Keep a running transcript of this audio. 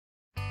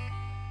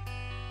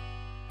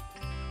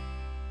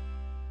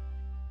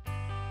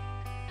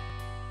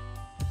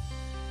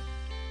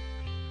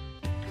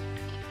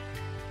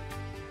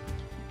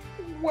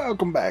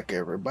Welcome back,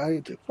 everybody,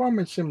 to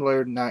Farming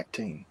Simulator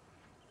 19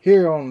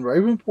 here on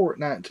Ravenport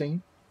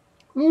 19.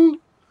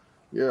 Woo!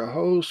 Your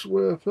host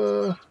with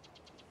the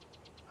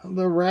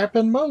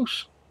rapping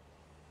most,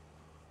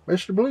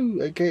 Mr.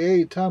 Blue,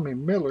 aka Tommy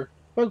Miller.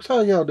 Folks,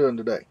 how y'all doing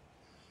today?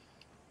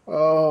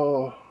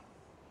 Oh,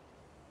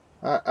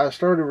 I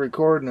started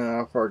recording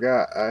and I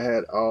forgot I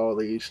had all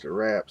these to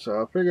wrap,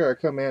 so I figured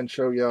I'd come in and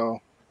show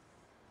y'all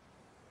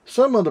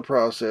some of the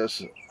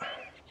process.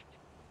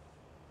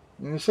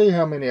 You can see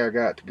how many I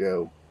got to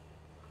go.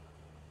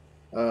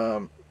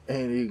 And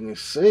you can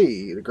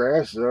see the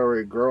grass is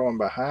already growing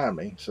behind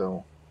me,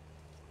 so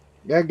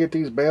gotta get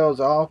these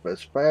bales off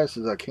as fast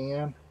as I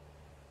can,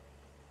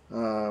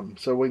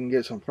 so we can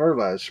get some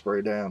fertilizer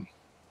spray down.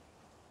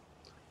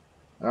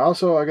 And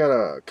also, I got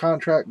a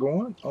contract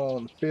going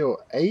on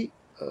field 8,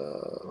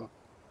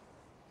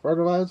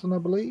 fertilizing, I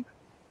believe.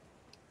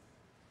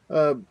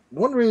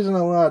 One reason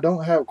why I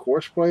don't have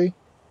course play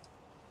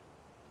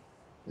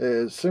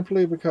is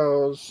simply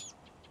because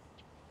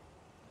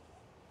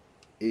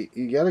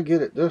you got to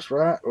get it just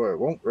right or it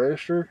won't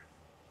register.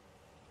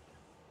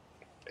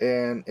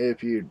 And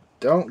if you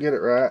don't get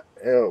it right,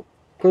 it'll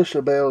push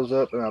the bales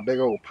up in a big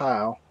old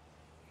pile.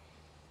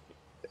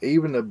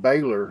 Even the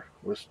baler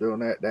was doing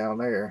that down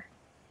there.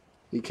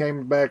 He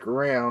came back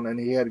around and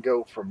he had to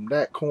go from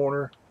that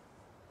corner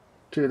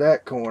to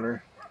that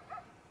corner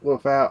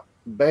without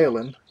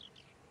baling.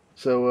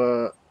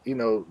 So,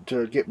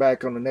 to get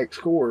back on the next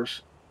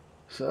course.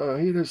 So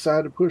he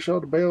decided to push all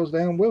the bales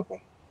down with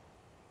him.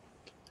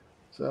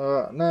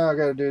 So now I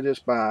got to do this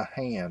by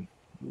hand.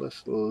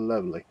 That's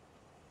lovely.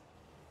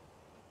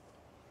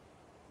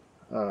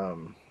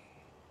 Probably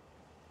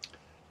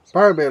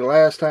the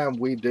last time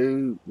we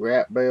do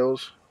wrap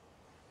bales,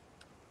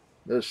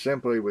 just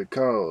simply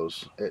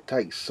because it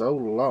takes so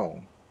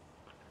long.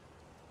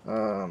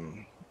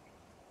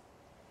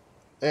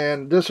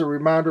 And just a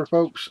reminder,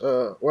 folks,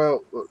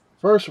 well,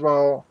 first of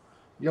all,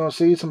 you're going to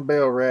see some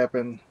bale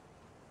wrapping.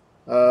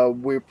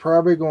 We're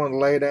probably going to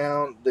lay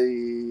down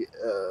the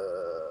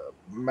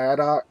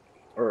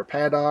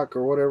paddock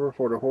or whatever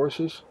for the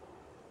horses.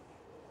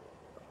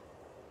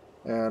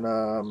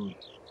 And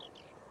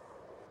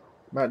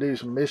might do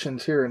some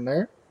missions here and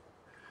there.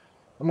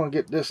 I'm going to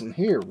get this in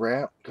here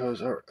wrapped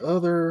because our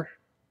other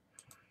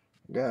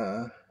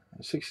guy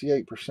is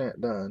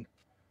 68% done.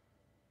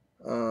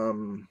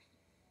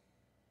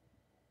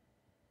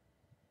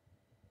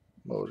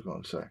 What was I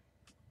going to say?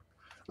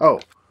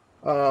 Oh,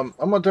 I'm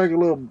going to take a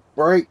little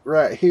break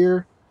right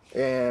here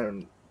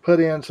and put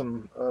in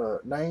some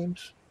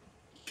names.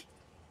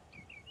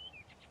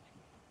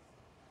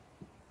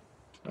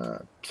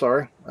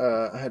 Sorry,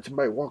 I had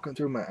somebody walking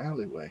through my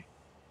alleyway.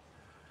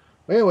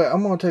 Anyway,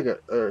 I'm going to take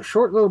a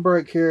short little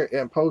break here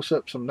and post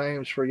up some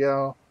names for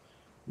y'all.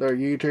 They're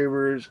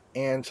YouTubers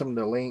and some of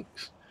the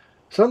links.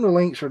 Some of the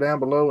links are down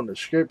below in the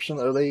description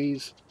of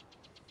these.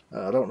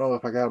 I don't know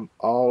if I got them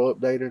all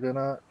updated or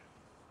not.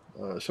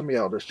 Some of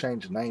y'all just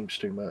change the names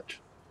too much.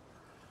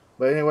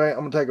 But anyway, I'm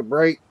going to take a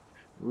break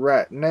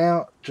right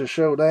now to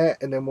show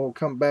that, and then we'll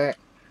come back.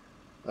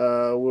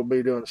 We'll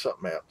be doing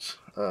something else.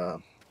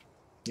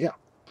 Yeah,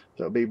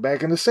 so I'll be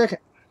back in a second.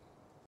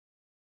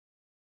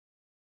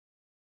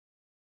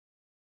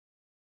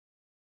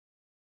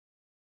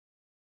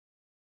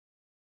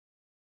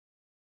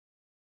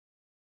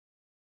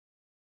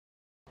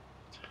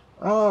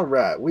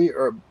 Alright, we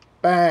are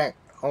back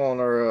on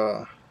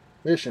our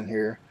mission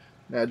here.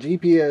 Now,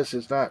 GPS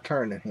is not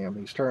turning him.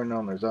 He's turning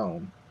on his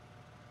own.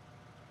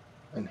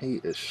 And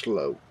he is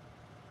slow.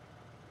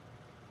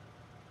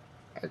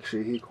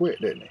 Actually, he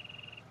quit, didn't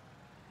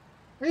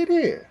he? He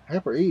did.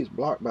 Upper E is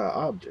blocked by an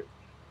object.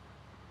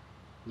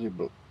 Is he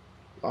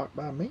blocked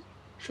by me?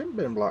 Shouldn't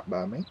have been blocked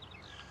by me.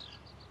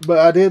 But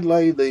I did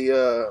lay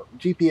the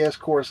GPS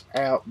course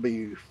out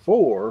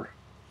before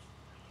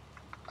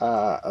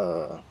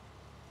I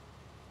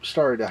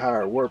started to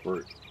hire a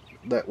worker.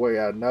 That way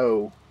I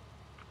know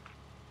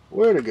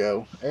where to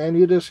go. And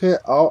you just hit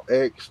Alt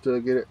X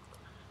to get it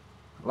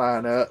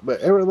lined up.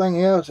 But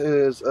everything else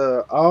is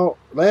Alt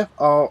left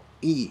Alt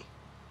E.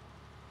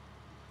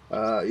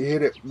 You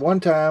hit it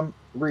one time,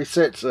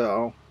 resets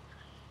all.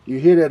 You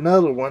hit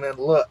another one and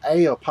a little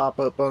A will pop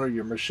up under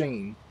your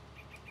machine.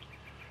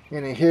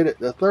 And you hit it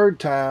the third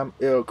time,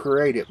 it'll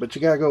create it. But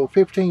you gotta go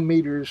 15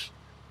 meters,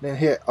 then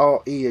hit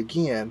Alt E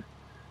again,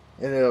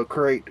 and it'll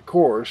create the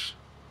course.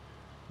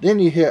 Then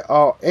you hit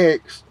Alt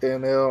X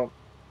and it'll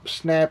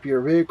snap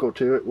your vehicle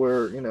to it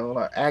where,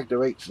 like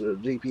activates the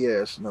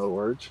GPS, in other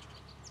words.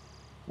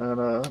 And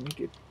let me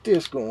get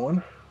this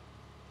going.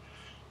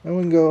 And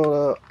we can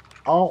go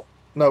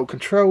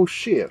Control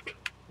Shift,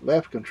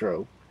 left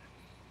control.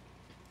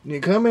 And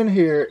you come in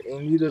here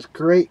and you just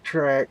create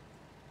track,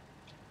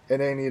 and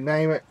then you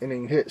name it, and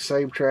then you hit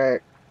save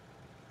track.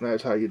 And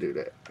that's how you do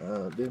that.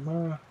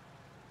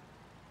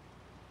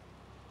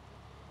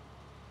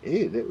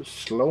 It was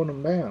slowing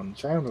them down,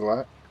 sounded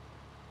like.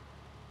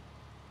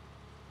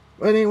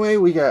 But anyway,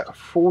 we got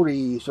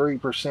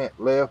 43%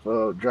 left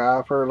of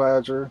dry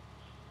fertilizer,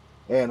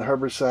 and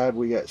herbicide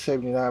we got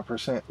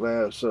 79%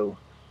 left. So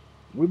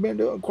we've been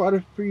doing quite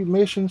a few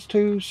missions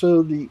too,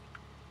 so the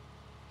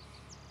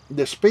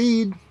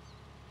speed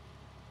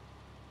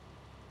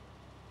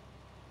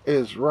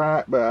is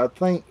right, but I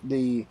think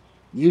the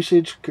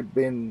usage could have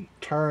been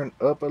turned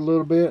up a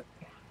little bit.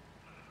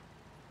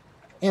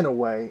 In a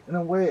way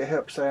it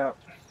helps out.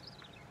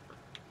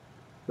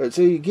 But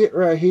see, you get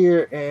right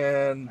here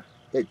and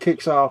it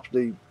kicks off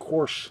the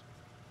course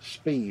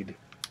speed,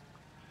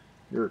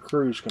 your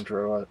cruise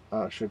control,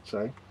 I should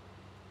say.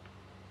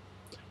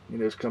 You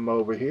just come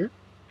over here,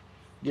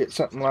 get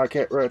something like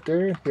that right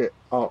there, hit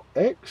Alt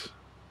X,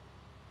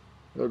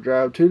 it'll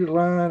drive to the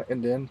line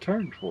and then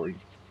turn for you.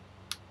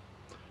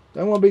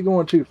 Don't want to be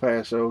going too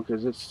fast though,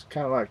 because it's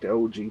kind of like the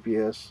old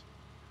GPS.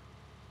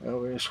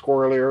 It's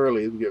squirrely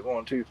early if you get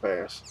going too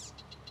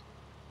fast.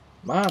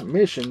 My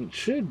mission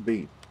should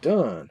be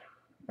done.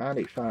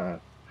 95.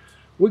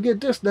 We get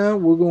this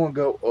done, we're going to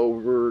go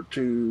over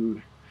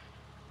to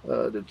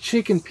the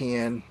chicken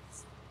pen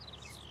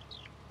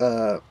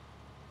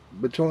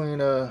between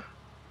the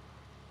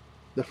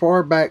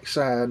far back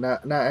side,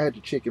 not at the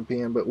chicken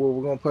pen, but where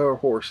we're going to put our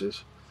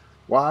horses.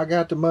 Well, I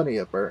got the money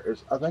up there.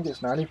 I think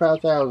it's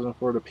 95,000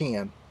 for the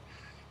pen.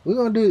 We're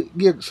going to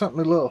get something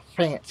a little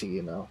fancy,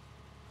 you know.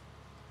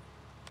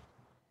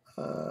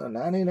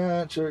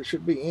 99, so it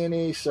should be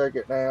any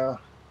second now.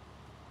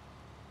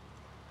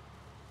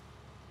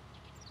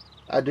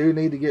 I do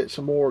need to get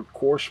some more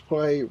course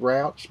play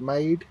routes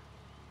made.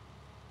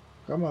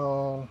 Come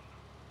on.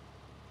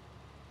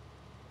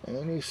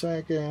 Any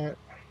second.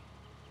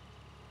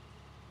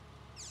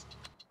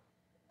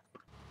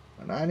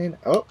 90.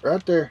 Oh,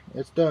 right there.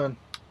 It's done.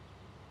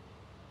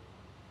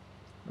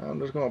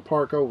 I'm just going to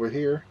park over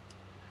here,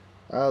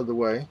 out of the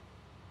way.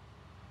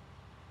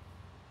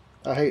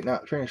 I hate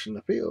not finishing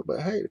the field,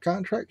 but hey, the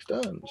contract's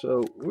done,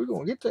 so we're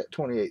going to get that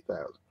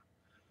 28,000.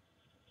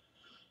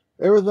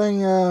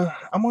 Everything,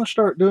 I'm going to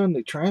start doing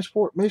the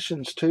transport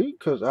missions too,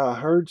 because I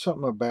heard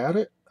something about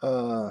it.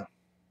 On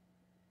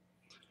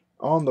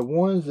the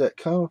ones that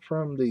come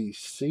from the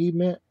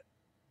cement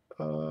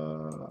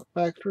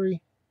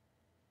factory.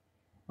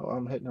 Oh,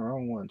 I'm hitting the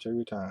wrong ones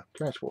every time.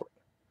 Transport.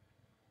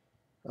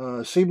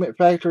 Cement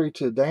factory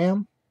to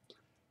dam.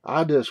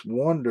 I just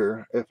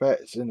wonder if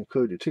that's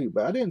included too.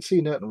 But I didn't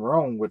see nothing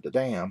wrong with the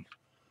dam.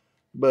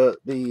 But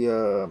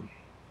the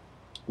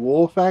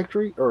wool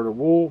factory or the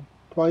wool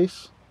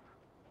place.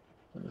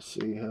 Let's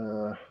see.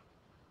 I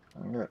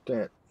got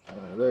that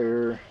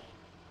there.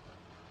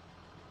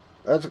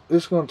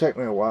 It's going to take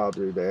me a while to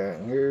do that.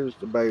 And here's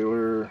the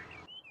baler.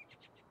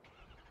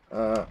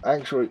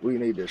 Actually, we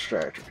need this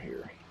tractor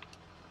here.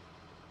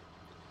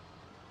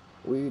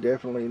 We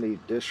definitely need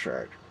this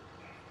tractor.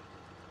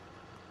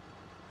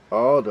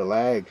 Oh, the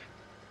lag.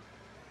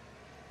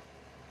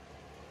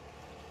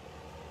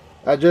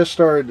 I just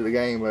started the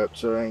game up,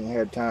 so I ain't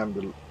had time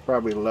to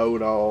probably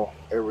load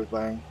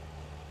everything.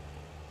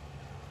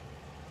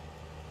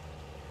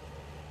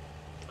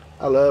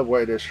 I love the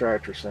way this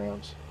tractor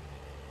sounds.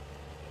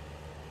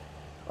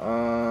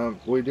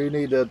 We do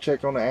need to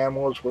check on the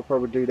animals. We'll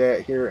probably do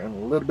that here in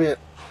a little bit.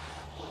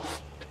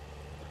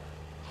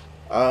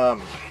 I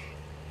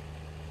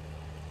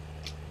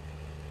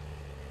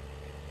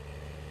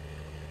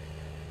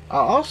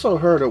also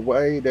heard a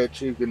way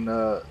that you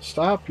can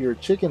stop your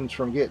chickens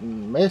from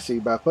getting messy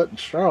by putting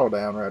straw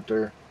down right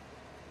there.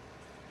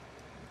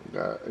 We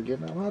got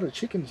getting a lot of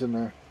chickens in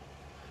there.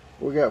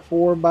 We got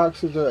 4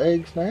 boxes of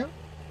eggs now.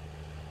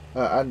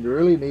 I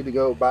really need to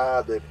go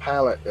buy the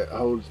pallet that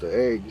holds the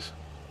eggs.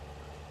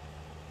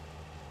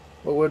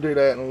 But we'll do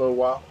that in a little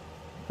while.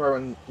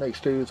 Probably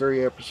next 2 or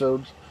 3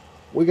 episodes.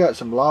 We got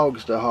some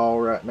logs to haul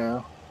right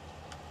now.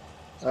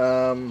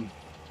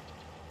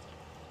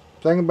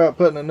 Thinking about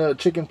putting another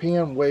chicken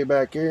pen way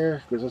back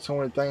there, because that's the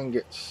only thing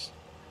gets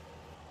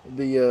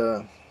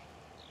the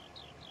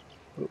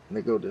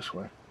they go this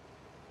way.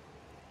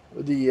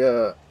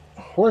 The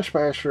horse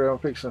pasture I'm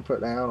fixing to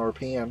put down, or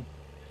pen,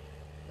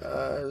 is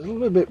a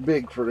little bit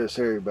big for this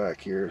area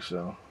back here,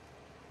 so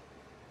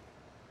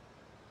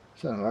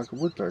sounded like a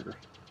woodpecker.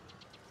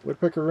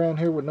 Woodpecker around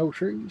here with no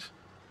trees.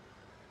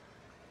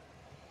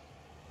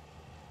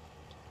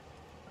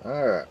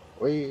 Alright,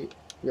 we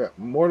got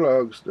more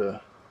logs to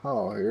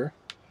haul here.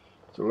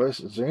 So let's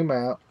zoom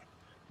out.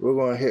 We're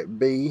going to hit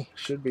B.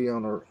 Should be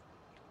on the...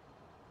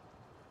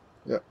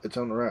 Yep, it's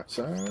on the right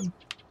side.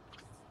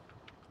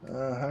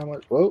 How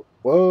much? Whoa,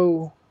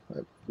 whoa.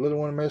 That little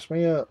one messed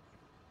me up.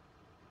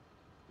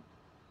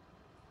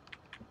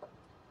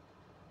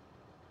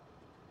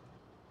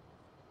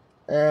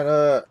 And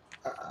I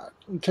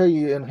can tell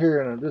you in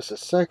here in just a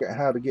second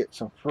how to get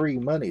some free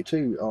money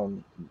too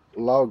on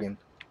logging.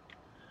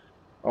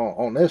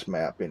 On this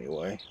map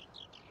anyway.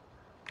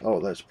 Oh,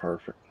 that's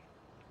perfect.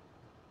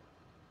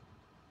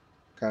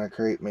 Kind of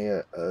create me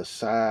a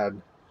side.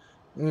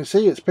 You can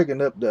see it's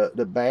picking up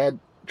the bad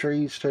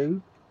trees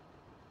too.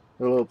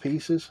 The little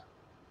pieces.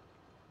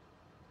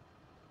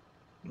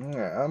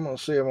 Alright, I'm going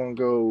to see if I'm going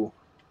to go.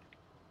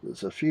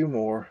 There's a few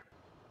more.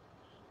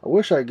 I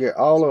wish I could get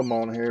all of them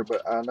on here,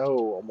 but I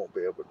know I won't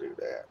be able to do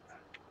that.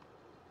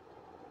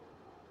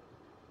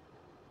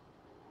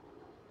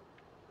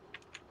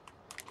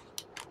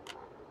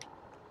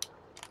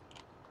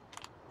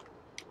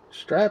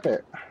 Strap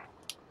it.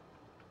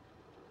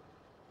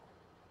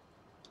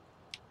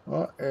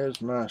 What is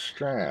my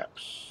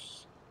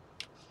straps?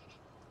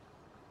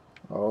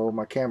 Oh,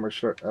 my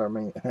camera's I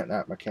mean,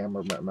 not my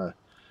camera, but my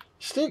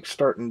stick's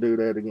starting to do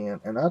that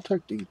again. And I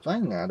took the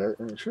thing out of it,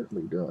 and it shouldn't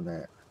be doing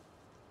that.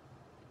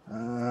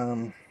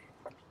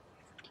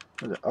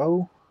 Is it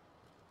O?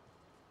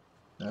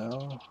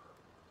 No.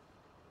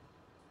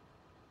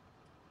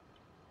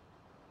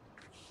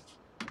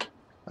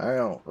 I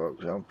don't,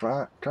 folks. I'm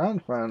trying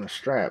to find the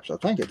straps. I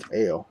think it's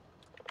L.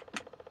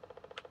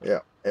 Yeah,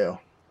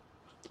 L.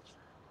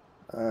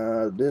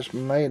 This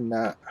may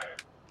not.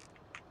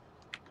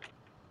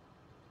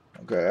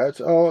 Okay, that's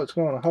all it's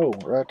going to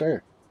hold right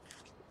there.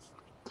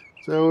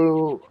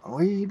 So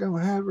we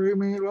don't have very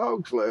many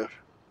logs left.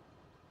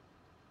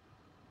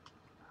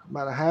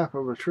 About a half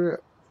of a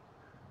trip.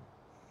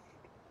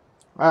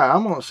 Alright,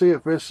 I'm going to see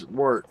if this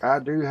works. I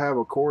do have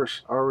a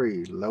course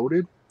already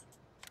loaded.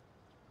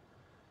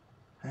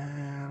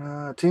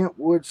 And Tent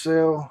Wood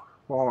Cell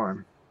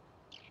Farm.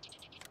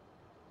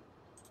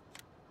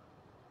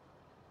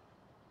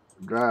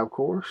 Drive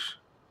course.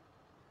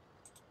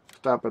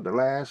 Stop at the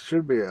last.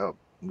 Should be a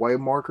way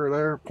marker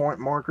there. Point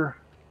marker.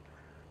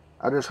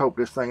 I just hope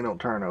this thing don't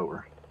turn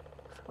over.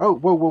 Oh,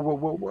 whoa, whoa, whoa,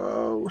 whoa,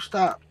 whoa.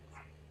 Stop.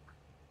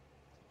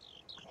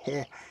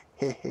 Heh,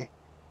 heh, heh.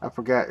 I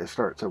forgot it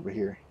starts over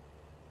here.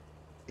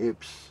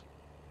 Oops.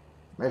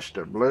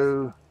 Mr.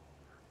 Blue.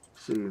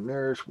 See the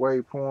nearest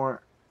waypoint.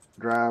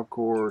 Drive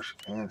course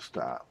and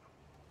stop.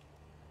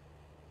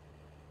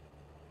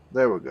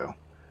 There we go.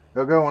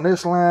 They'll go on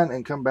this line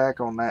and come back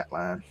on that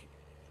line.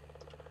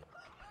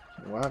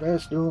 While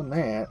that's doing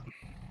that,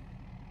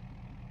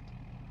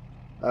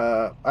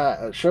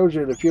 I showed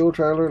you the fuel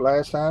trailer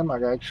last time.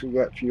 I actually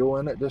got fuel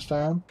in it this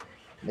time.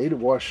 Need to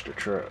wash the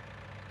truck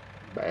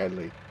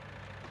badly.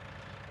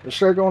 Let's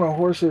start going on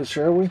horses,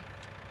 shall we?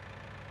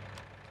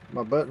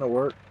 My button will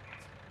work.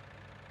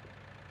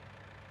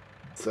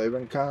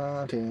 Saving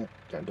content.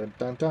 Dun dun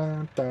dun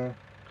dun dun.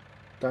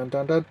 Dun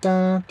dun dun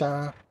dun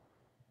dun.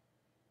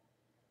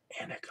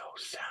 And it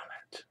goes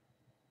silent.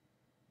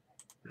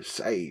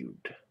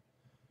 Saved.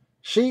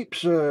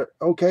 Sheep's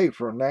okay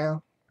for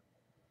now.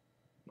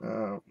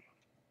 No,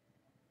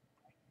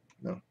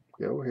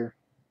 get over here.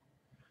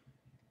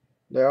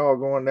 They're all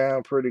going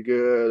down pretty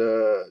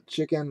good.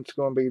 Chicken's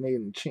going to be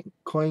needing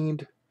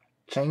chained.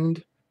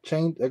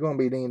 They're going to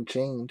be needing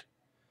chained.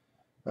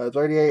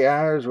 38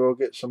 hours, we'll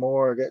get some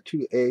more. I got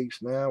 2 eggs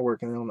now,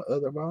 working on the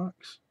other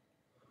box.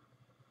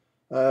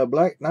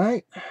 Black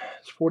Knight,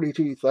 it's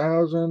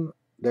 42,000.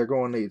 They're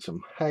going to need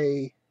some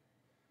hay.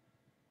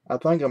 I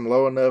think I'm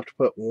low enough to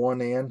put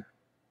 1 in.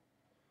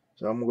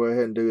 So I'm going to go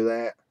ahead and do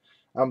that.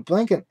 I'm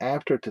thinking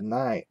after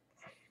tonight,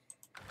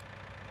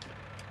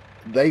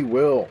 they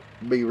will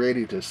be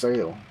ready to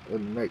sell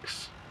in the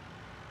next,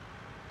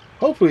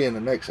 hopefully in the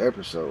next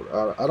episode.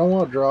 I don't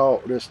want to draw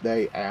this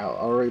day out.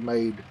 I already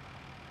made,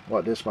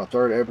 this is my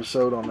 3rd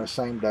episode on the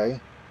same day,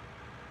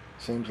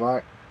 seems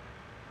like.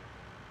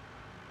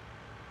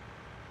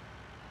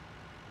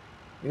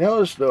 You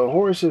notice the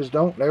horses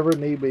don't ever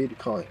need to be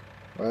clean.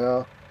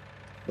 Well,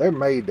 they're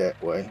made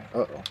that way.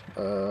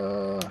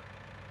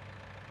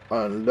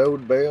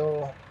 Unload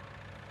bell.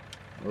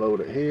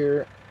 Load it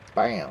here.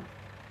 Bam.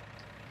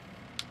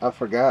 I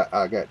forgot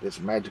I got this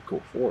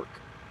magical fork.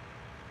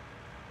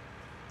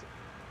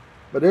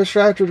 But this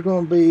tractor is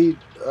going to be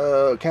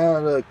kind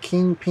of the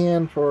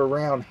kingpin for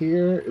around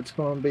here. It's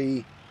going to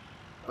be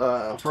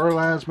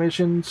fertilize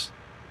missions.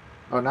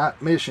 Or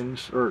not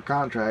missions or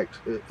contracts.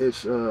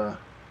 It's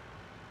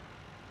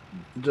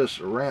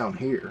just around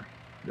here.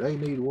 Do they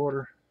need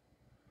water?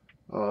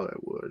 Oh, they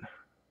would.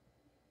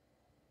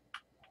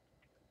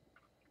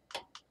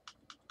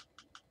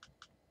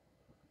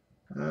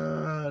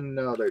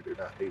 No, they do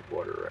not need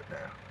water right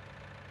now.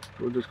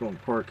 We're just going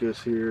to park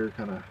this here,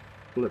 kind of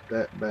flip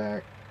that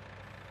back.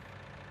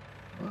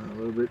 A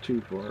little bit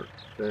too far.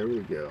 There we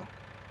go.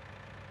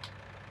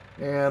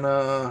 And,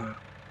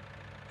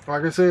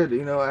 like I said,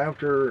 you know,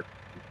 after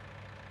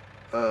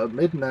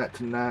midnight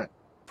tonight,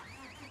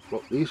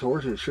 well, these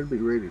horses should be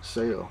ready to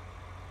sell.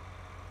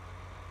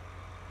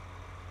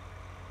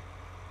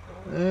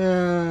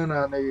 And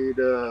I need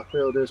to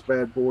fill this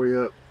bad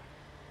boy up.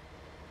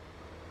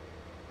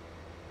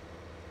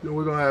 Then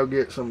we're going to have to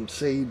get some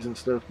seeds and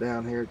stuff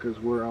down here because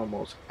we're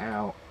almost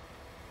out.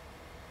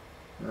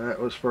 That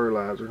was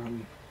fertilizer.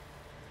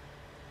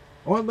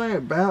 One thing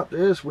about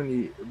this,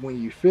 when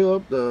you fill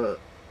up the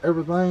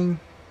everything,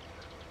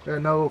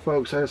 no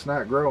folks, that's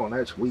not growing,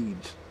 that's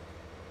weeds.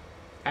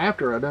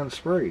 After I done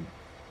sprayed.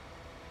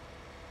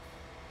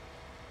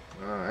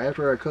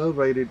 After I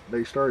cultivated,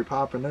 they started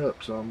popping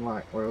up, so I'm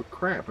like, well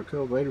crap, I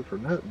cultivated for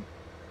nothing.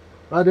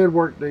 I did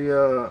work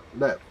the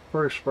that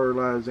first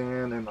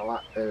fertilizer in and a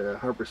lot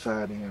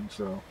herbicide in,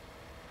 so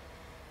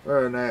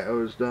other than that, it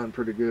was done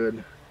pretty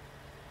good.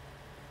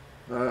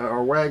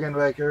 Our wagon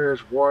back there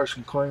is washed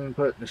and clean,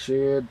 put in the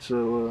shed,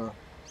 so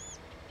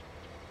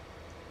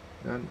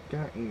I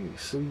got any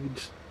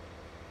seeds.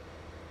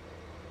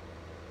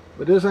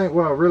 But this ain't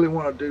what I really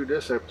want to do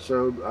this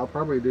episode. I'll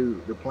probably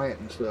do the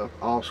planting stuff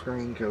off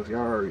screen because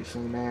y'all already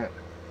seen that.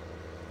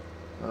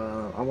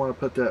 I want to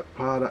put that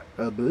pot.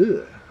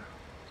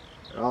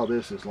 All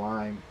this is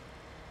lime.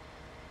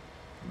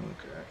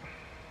 Okay.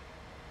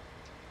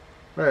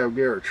 I have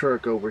Garrett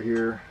truck over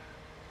here.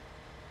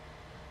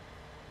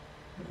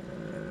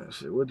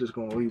 So we're just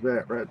going to leave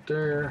that right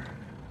there.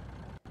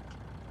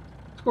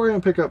 Let's go ahead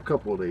and pick up a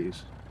couple of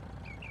these.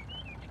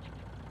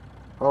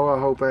 Oh, I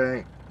hope I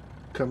ain't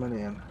coming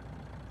in.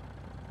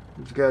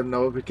 Just got a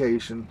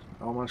notification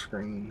on my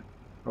screen.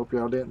 Hope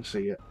y'all didn't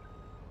see it.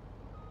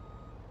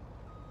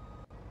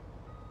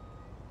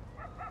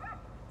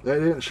 That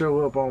didn't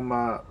show up on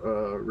my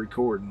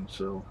recording,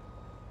 so.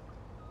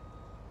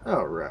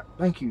 Alright,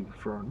 thank you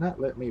for not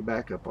letting me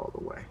back up all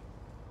the way.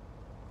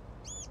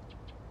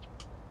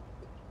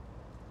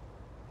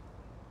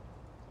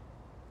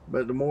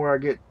 But the more I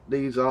get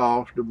these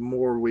off, the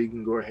more we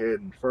can go ahead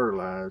and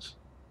fertilize.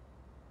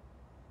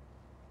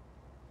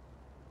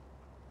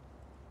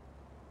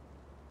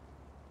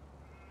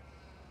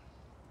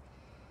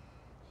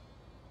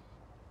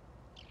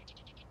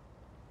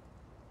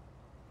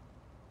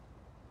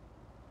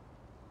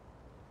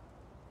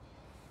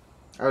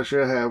 I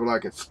should have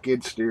like a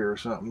skid steer or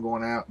something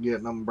going out,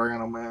 getting them, bringing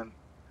them in.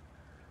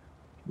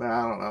 But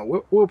I don't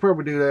know. We'll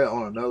probably do that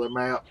on another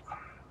map.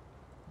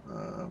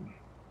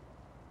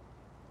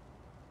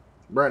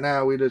 Right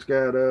now, we just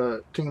got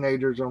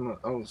teenagers on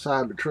the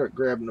side of the truck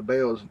grabbing the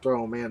bales and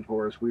throwing them in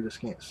for us. We just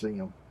can't see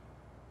them.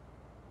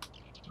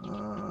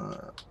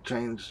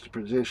 Change the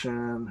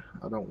position.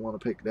 I don't want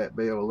to pick that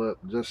bale up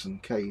just in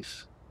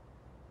case.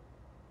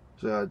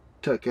 So I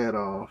took that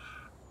off.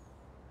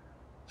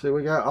 So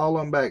we got all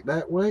of them back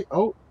that way.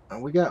 Oh,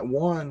 and we got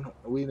one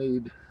we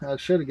need. I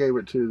should have gave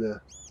it to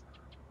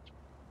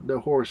the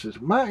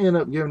horses. Might end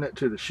up giving it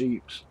to the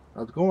sheeps. I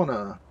was going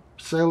to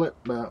sell it,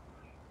 but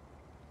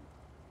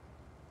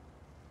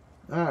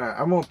alright,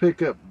 I'm going to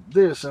pick up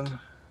this, and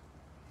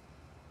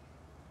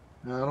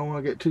I don't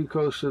want to get too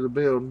close to the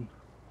building.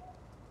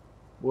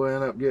 We'll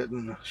end up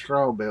getting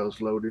straw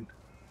bales loaded.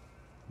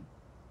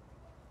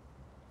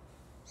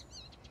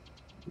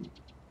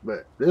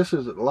 But this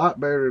is a lot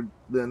better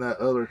than that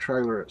other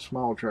trailer, that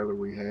small trailer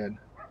we had.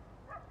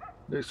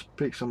 This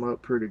picks them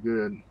up pretty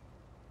good.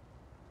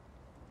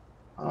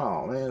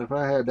 Oh man, if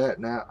I had that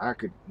now, I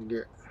could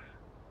get.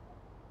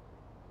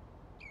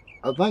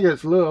 I think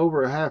it's a little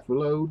over a half a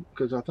load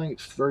because I think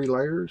it's 3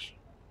 layers.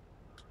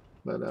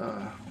 But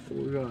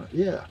we're gonna,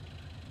 yeah.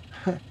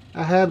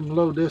 I had them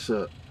load this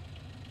up.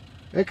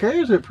 It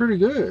carries it pretty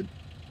good.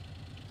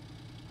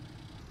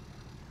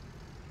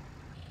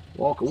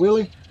 Walk a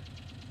willy?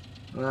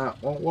 Nah,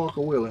 won't walk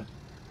a willy.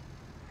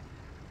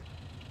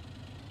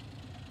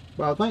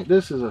 But I think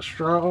this is a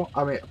straw.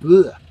 I mean,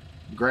 bleh,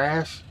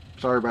 grass.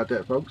 Sorry about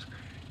that, folks.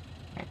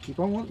 I keep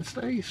on wanting to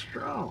say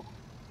straw.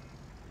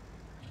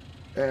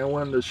 And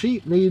when the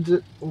sheep needs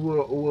it,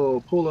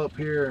 we'll pull up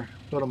here,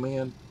 put them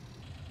in.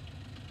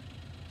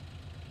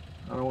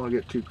 I don't want to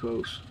get too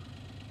close.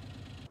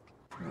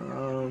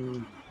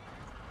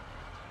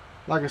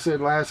 Like I said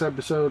last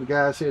episode, the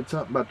guy said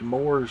something about the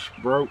mowers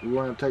broke. We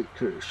want to take it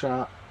to the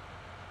shop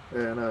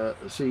and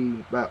see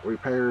about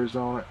repairs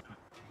on it.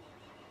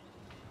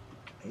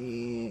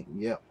 And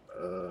yep,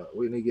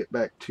 we need to get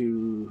back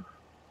to.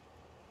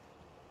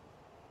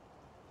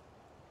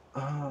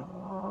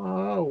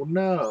 Oh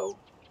no!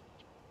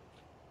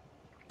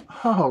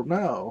 Oh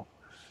no!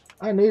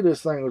 I knew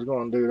this thing was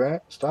going to do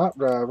that. Stop,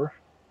 driver.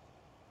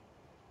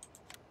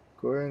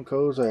 Go ahead and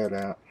close that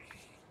out.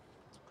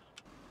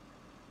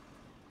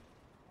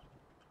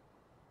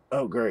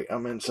 Oh great,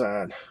 I'm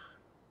inside.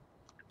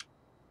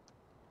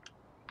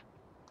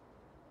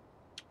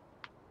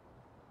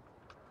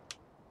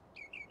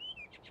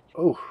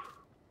 Oh,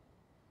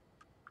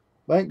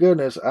 thank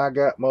goodness I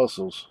got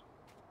muscles.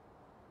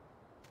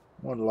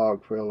 One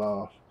log fell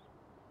off.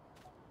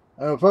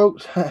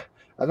 Folks,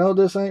 I know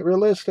this ain't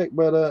realistic,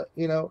 but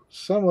you know,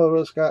 some of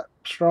us got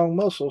strong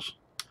muscles.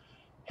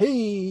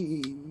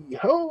 Hey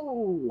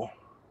ho!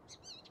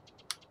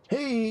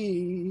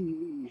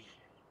 Hey!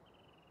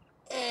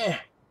 Eh!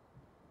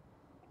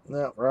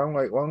 No, wrong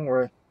way, wrong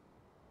way.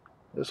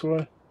 This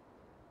way.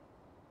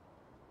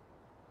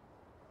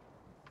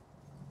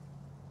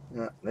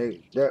 Yeah,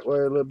 maybe that way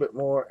a little bit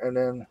more, and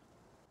then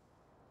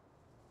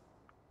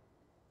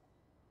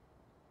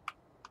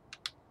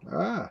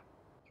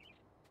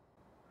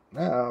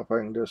now if I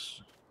can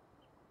just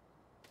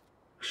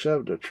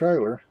shove the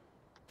trailer,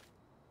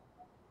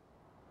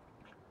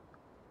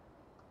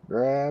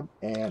 grab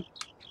and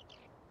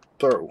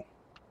throw.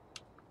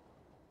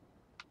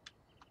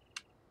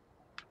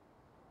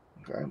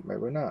 Okay,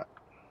 maybe not.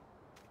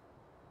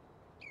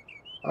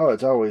 Oh,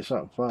 it's always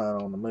something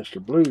fun on the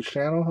Mr. Blues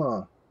channel,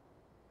 huh?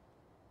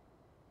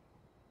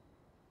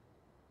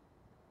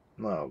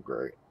 Oh,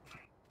 great.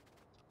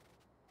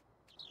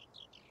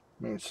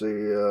 Let me see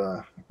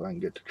if I can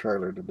get the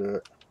trailer to do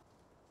it.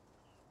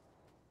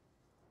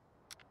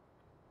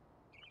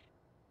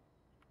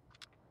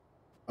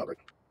 Okay.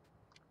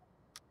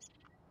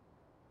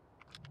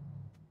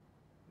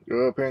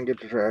 go up here and get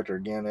the tractor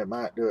again. It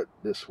might do it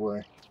this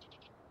way.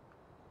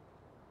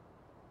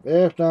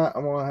 If not,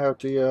 I'm going to have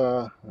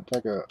to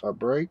take a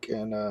break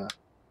and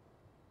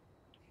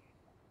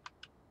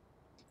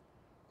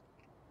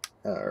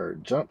or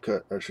jump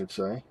cut, I should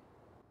say.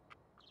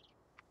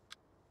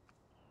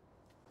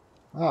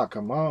 Ah,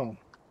 come on.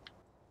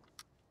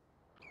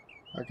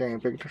 I can't even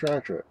pick the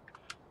tractor up.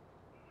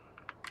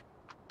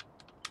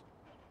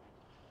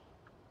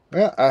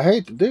 Well, I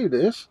hate to do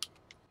this,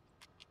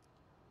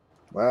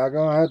 but I'm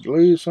going to have to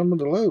lose some of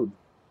the load.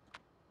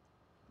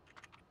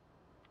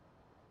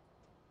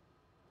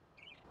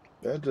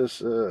 That just,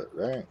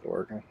 that ain't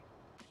working.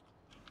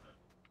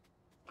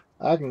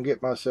 I can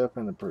get myself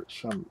into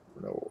some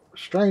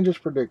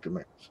strangest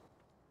predicaments.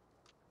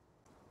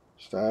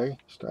 Stay,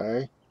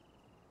 stay.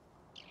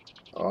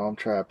 Oh, I'm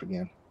trapped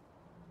again.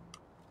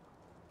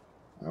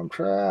 I'm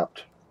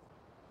trapped.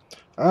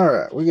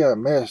 Alright, we got a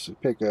mess to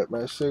pick up.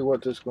 Let's see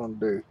what this is going to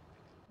do.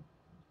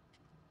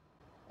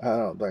 I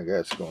don't think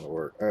that's going to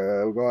work.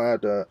 We're going to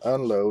have to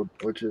unload,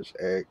 which is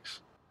X.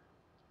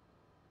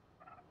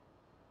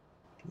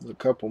 There's a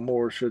couple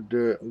more should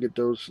do it and get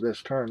those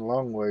that's turned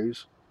long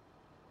ways.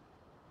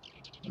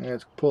 And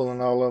it's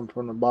pulling all of them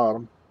from the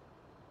bottom.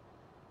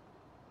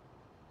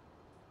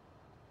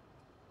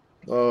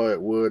 Oh,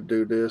 it would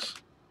do this.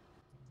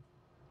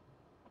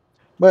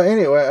 But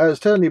anyway, I was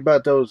telling you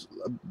about those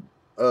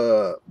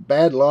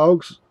bad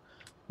logs.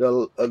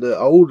 The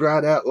old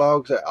dried out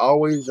logs that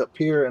always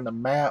appear in the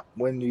map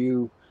when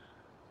you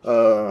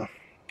okay,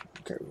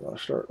 we're gonna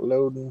start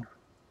loading,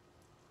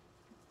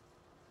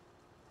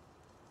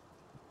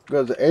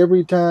 because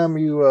every time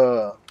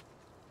you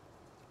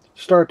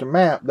start the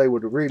map they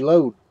would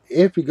reload.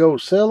 If you go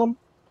sell them,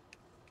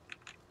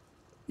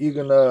 you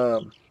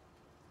can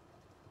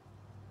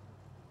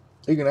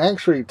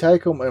actually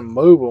take them and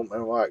move them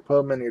and like put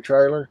them in your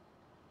trailer,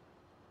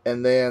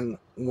 and then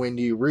when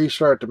you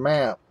restart the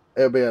map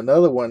there'll be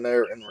another one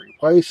there in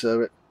replace of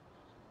it.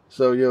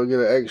 So you'll get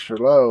an extra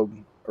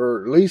load,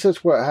 or at least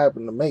that's what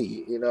happened to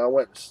me. You know,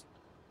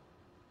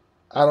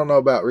 I don't know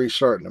about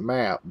restarting the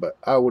map, but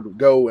I would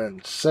go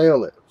and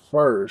sell it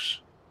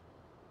first,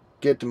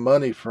 get the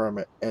money from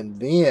it, and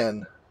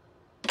then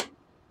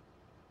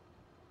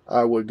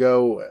I would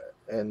go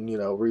and,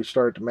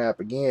 restart the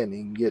map again. You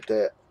can get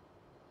that.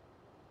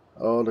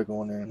 Oh, they're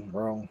going in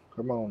wrong.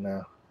 Come on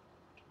now.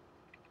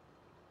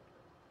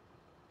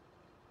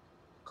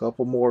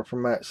 Couple more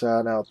from that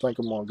side. I think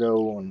I'm going to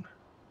go and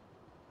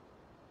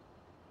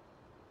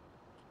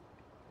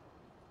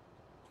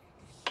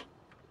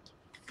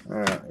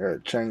alright, gotta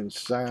change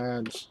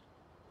sides.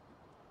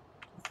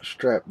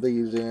 Strap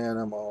these in.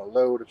 I'm gonna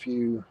load a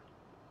few.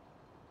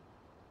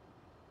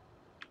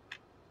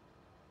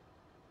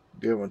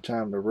 Give them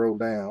time to roll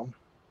down.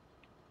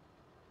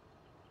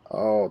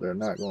 Oh, they're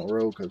not gonna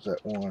roll because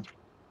that one.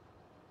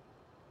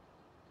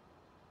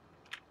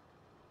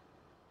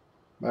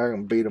 I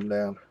can beat them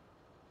down.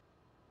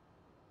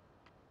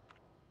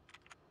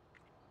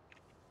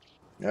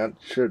 I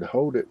should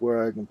hold it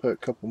where I can put a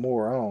couple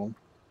more on.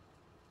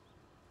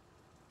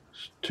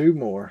 Two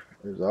more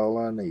is all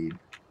I need.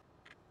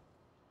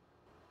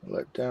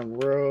 Let them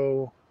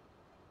roll.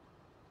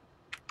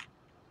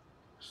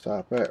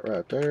 Stop that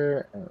right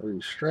there and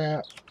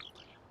restrap.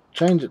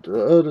 Change it to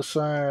the other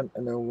side,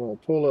 and then we're going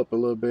to pull up a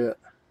little bit.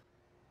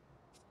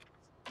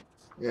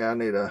 Yeah, I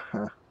need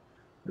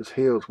this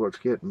heel's what's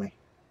getting me.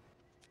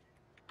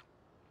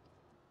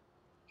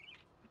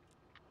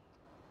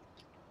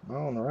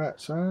 On the right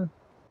side.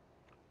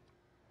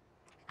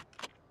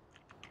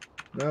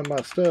 None of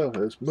my stuff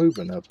is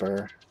moving up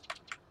there.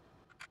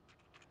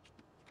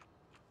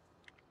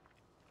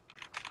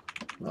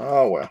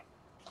 Oh well.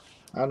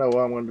 I know what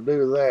I'm going to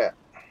do with that.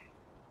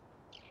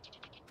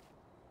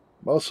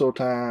 Most of the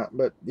time.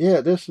 But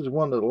yeah, this is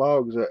one of the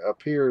logs that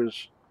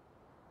appears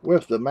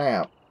with the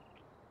map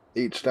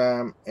each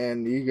time.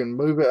 And you can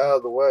move it out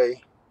of the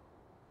way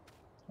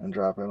and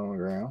drop it on the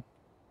ground.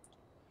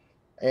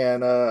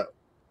 And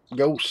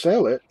go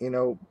sell it. You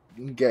know,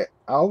 you can get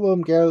all of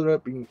them gathered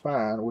up you can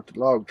find with the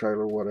log trailer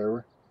or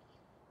whatever.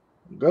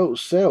 Go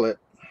sell it.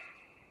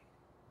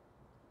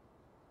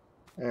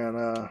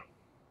 And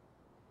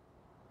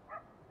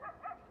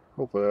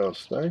hopefully they'll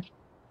stay.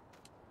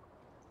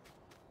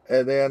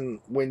 And then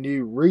when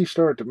you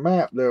restart the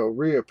map, they'll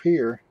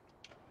reappear.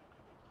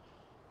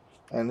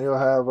 And you'll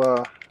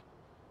have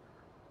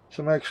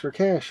some extra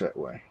cash that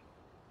way.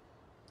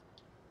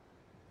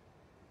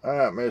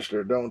 Alright,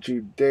 mister, don't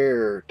you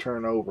dare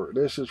turn over.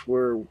 This is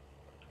where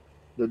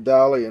the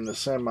dolly and the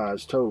semi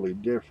is totally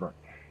different.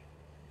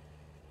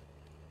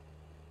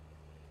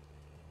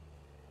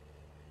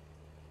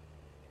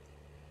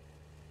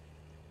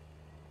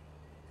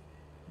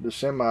 The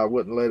semi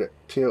wouldn't let it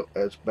tilt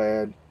as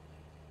bad.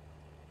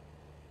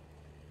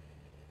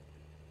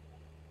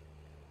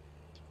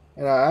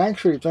 And I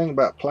actually think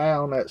about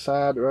plowing that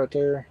side right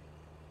there.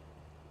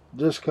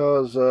 Just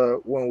because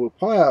when we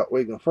plow it,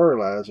 we can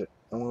fertilize it.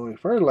 And when we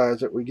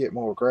fertilize it, we get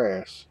more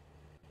grass.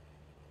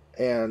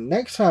 And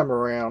next time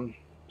around,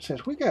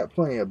 since we got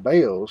plenty of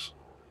bales,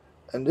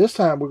 And this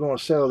time we're going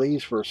to sell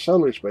these for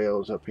solar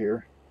spells up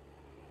here.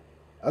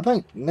 I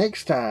think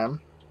next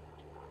time,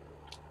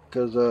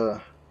 because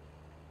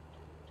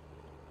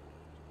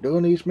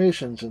doing these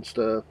missions and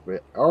stuff,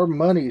 our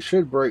money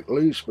should break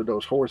loose with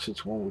those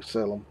horses when we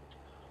sell them.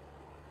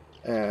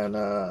 And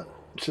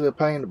instead of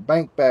paying the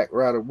bank back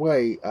right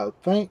away, I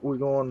think we're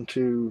going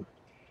to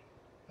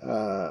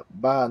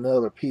buy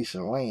another piece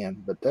of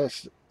land, but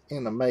that's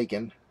in the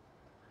making.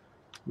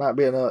 Might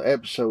be another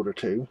episode or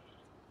two.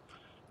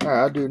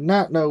 Alright, I do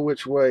not know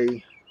which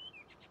way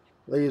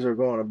these are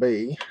going to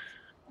be,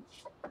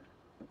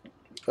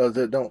 because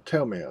it don't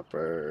tell me up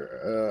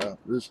there.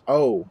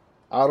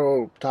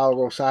 Auto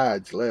toggle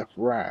sides, left,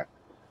 right,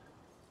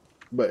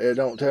 but it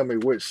don't tell me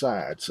which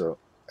side. So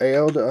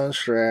L to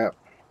unstrap,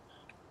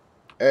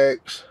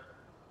 X.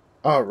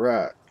 All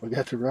right, we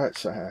got the right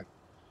side.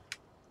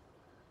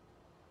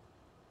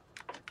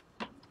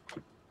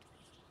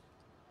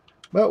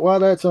 But while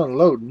that's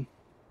unloading,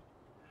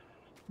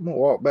 I'm gonna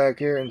walk back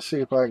here and see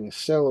if I can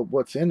sell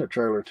what's in the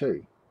trailer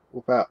too,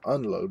 without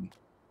unloading.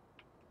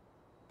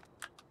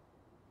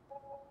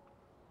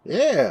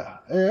 Yeah,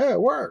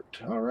 it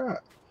worked. All right,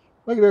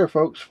 look at there,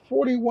 folks.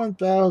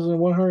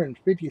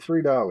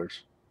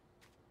 $41,153.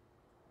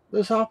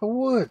 This hop of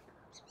wood.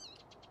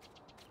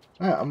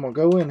 All right, I'm gonna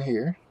go in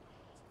here,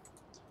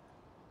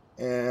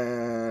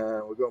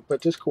 and we're gonna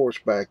put this course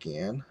back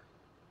in,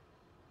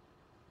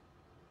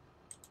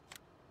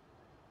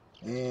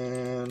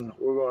 and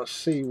we're gonna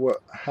see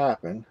what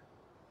happened.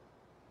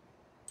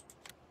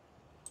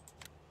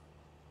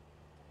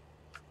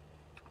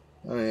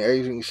 I mean, as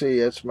you can see,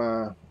 that's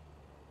my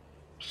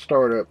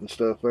startup and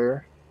stuff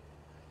there.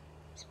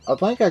 I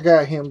think I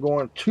got him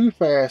going too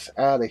fast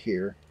out of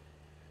here,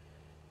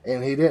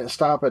 and he didn't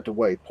stop at the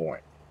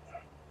waypoint.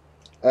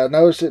 I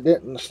noticed it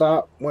didn't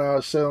stop when I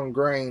was selling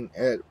grain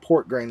at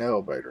Port Grain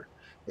Elevator.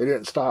 It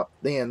didn't stop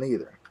then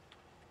either.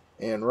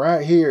 And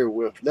right here,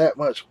 with that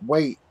much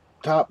weight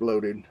top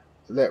loaded,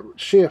 that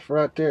shift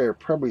right there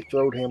probably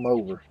throwed him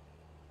over.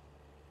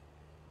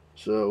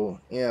 So,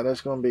 yeah,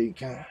 that's going to be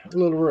kind of a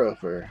little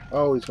rough there.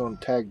 Always going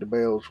to tag the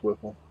bales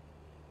with them.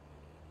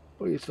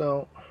 Please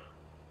don't.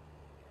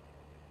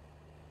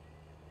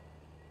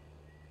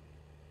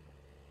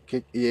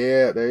 Kick,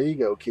 yeah, there you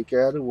go. Kick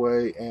out of the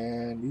way,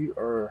 and you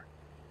are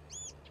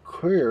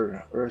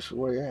clear the rest of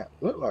the way out.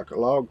 Looked like a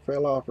log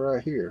fell off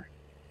right here.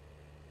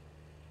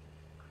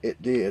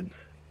 It did.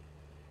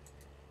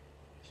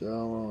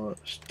 So,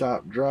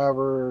 stop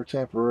driver,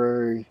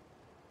 temporary,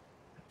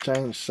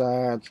 change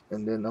sides,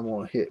 and then I'm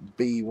going to hit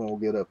B when we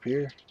get up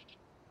here.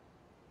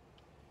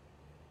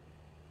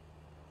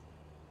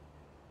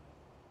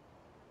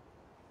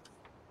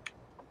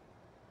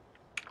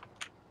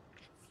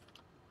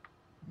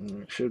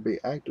 And it should be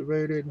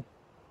activated.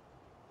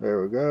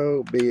 There we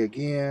go. B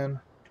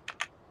again.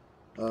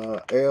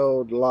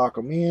 L to lock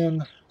them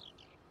in.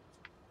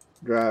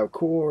 Drive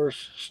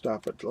course.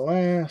 Stop at the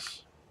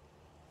last.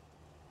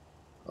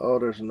 Oh,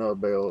 there's another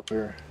bell up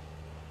here.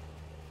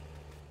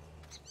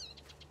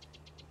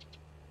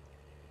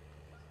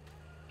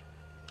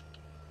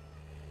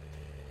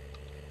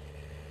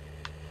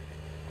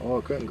 Oh,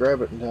 I couldn't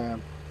grab it in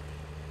time.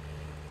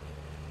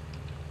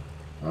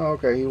 Oh,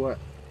 okay, he went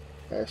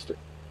past it.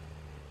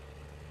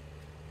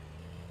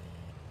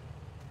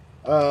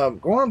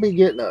 Going to be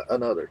getting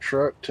another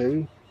truck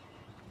too.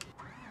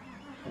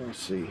 Let's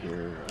see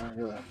here.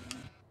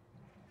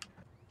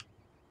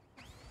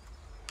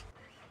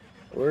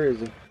 Where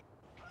is he?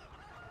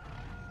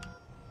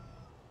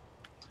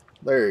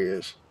 There he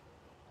is.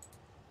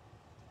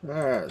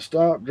 Alright,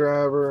 stop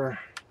driver.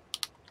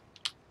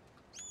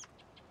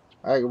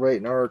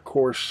 Aggravating our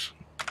course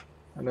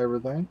and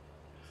everything.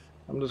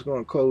 I'm just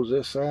going to close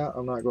this out.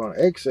 I'm not going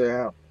to exit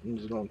out. I'm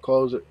just going to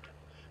close it.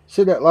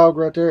 See that log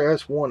right there?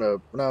 That's one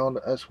of, no,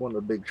 that's one of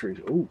the big trees.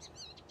 Ooh.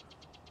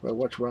 Well,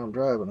 watch where I'm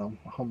driving. I'm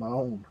on my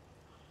own.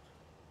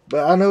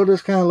 But I know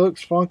this kind of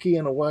looks funky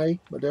in a way,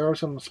 but there are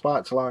some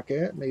spots like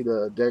that. Need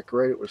to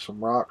decorate it with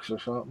some rocks or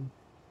something.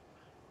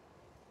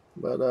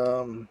 But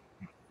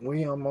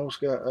we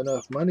almost got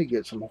enough money to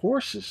get some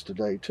horses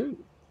today too.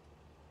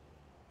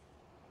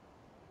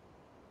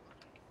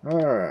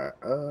 Alright,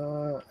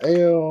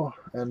 L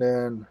and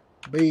then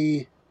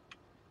B,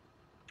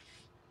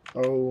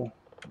 O,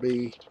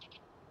 B.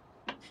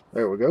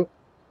 There we go.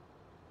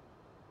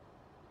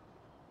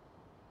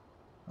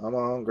 Come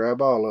on,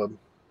 grab all of them.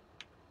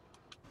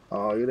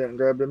 Oh, you didn't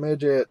grab the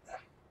midget.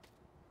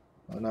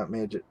 Oh, not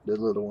midget, the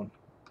little one.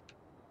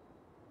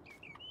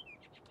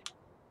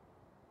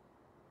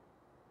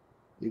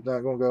 He's not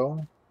going to go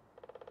on?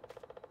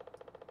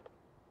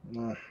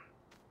 No.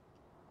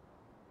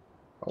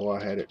 Oh,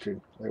 I had it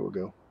too. There we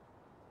go.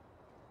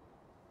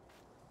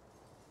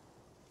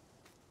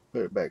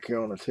 Put it back here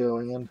on the tail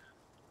end.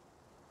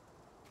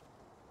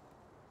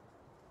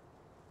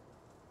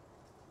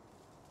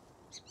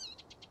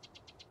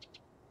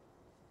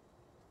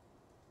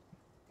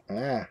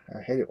 Ah,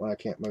 I hate it when I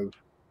can't move.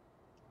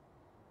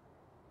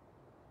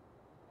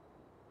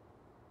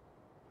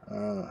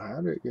 How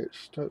did it get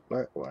stuck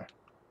that way?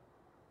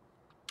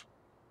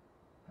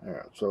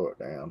 There, I'll throw it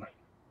down.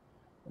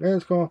 And then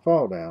it's going to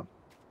fall down.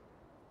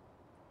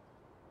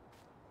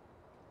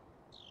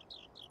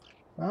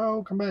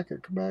 Oh, come back here,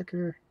 come back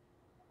here.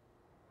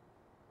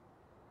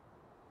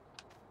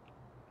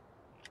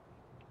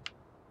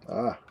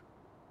 Ah.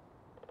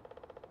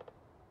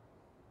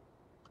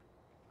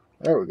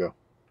 There we go.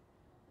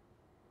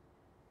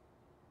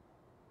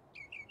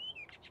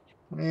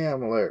 Yeah, I'm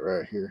going to lay it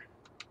right here.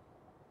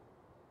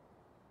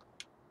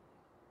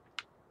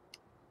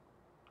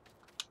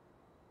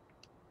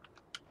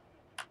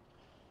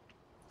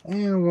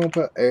 And we're going to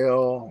put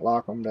L,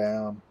 lock them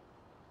down.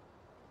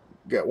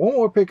 Got one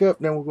more pickup,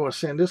 then we're going to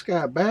send this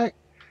guy back.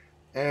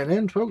 And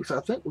then, folks, I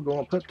think we're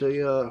going to put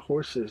the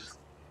horses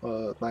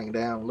thing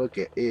down, look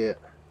at it.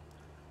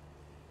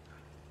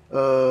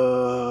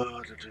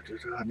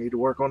 I need to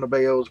work on the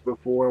bales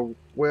before,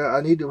 well, I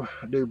need to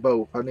do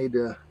both. I need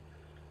to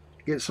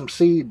get some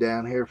seed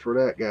down here for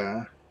that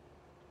guy.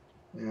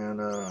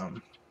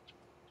 And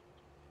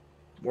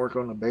work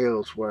on the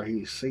bales while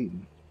he's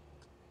seeding.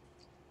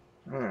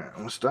 Alright, I'm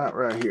going to start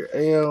right here.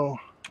 L,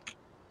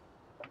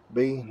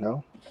 B,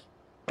 no,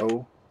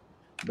 O,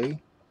 B.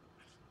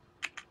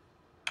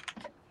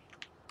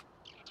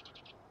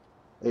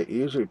 It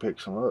usually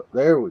picks them up.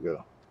 There we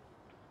go.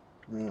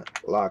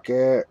 Lock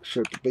that,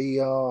 shut the B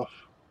off.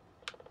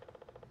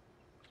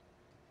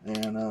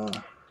 And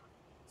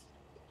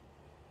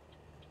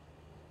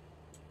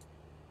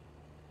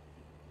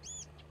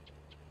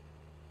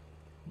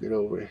get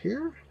over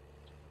here.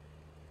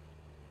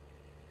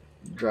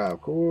 Drive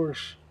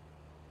course.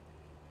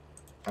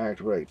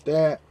 Activate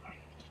that.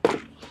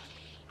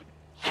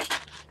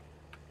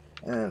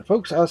 And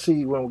folks, I'll see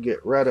you when we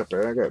get right up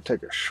there. I gotta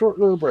take a short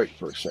little break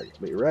for a second.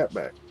 Be right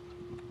back.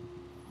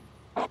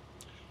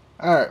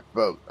 Alright,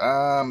 folks,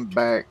 I'm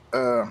back.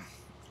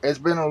 It's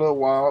been a little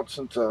while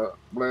since I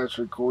last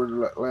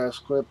recorded that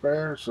last clip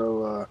there,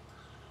 so a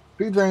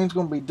few things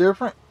gonna be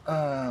different.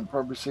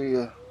 Probably see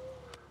a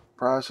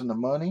price in the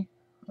money.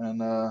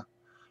 And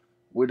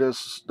we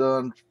just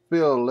done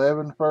field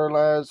 11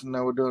 fertilized, and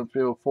now we're doing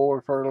field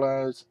 4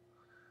 fertilized.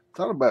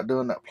 Thought about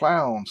doing that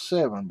plow on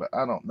 7, but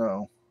I don't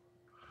know.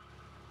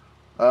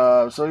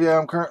 So yeah,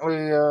 I'm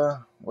currently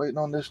waiting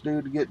on this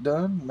dude to get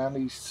done.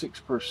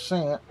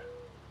 96%.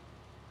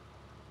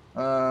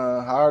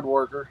 Hired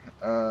worker.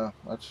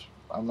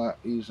 I'm not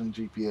using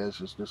GPS.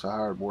 It's just a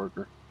hired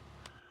worker.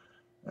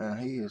 And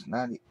he is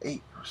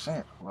 98%.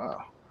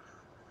 Wow.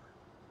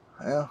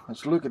 Well,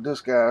 let's look at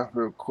this guy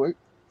real quick.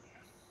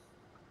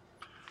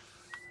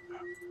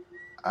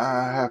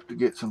 I have to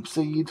get some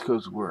seeds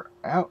because we're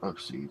out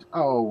of seeds.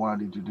 Oh, why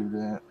did you do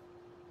that?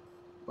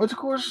 Which, of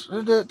course,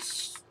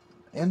 that's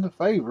in the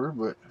favor,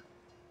 but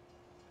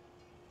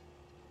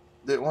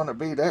didn't want to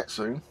be that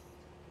soon.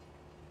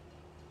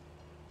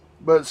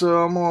 But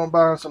so I'm going to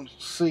buy some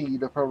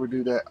seed. I'll probably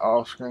do that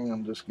off screen.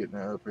 I'm just getting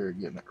it up here,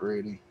 getting it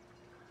ready.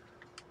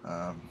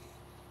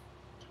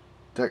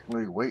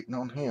 Technically waiting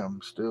on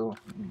him. Still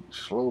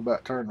slow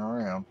about turning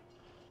around.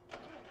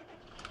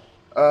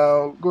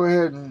 Go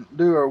ahead and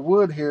do our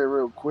wood here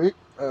real quick.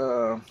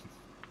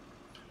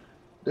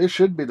 This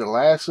should be the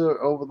last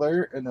over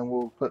there, and then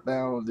we'll put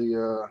down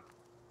the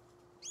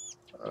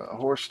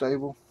horse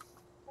stable.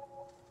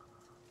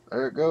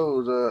 There it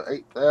goes,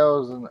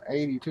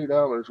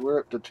 $8,082.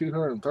 We're up to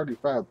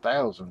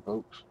 $235,000,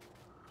 folks.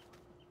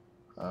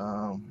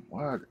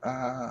 What?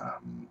 I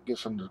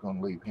guess I'm just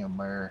gonna leave him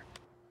there.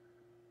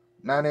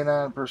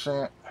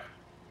 99%.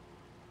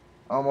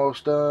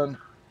 Almost done.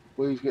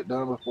 Please get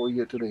done before you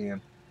get to the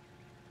end.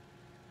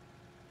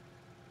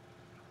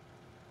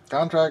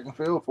 Contract and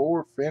field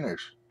 4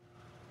 finish.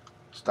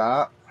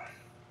 Stop.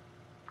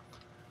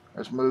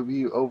 Let's move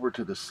you over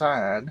to the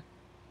side.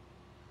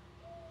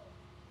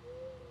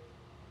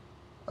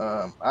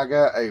 I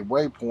got a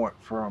waypoint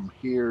from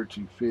here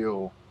to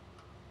field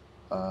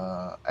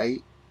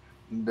 8.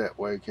 That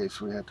way, in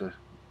case we have to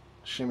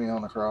shimmy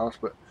on across.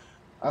 But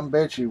I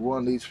bet you one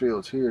of these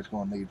fields here is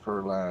going to need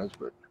fertilized.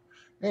 But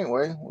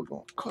anyway, we're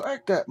going to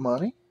collect that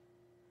money.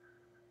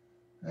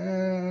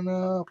 And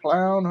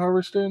plowing,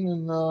 harvesting,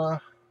 and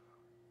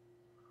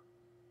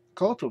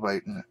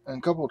cultivating, and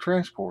a couple of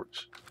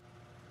transports.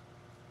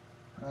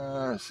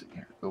 Let's see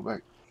here. Go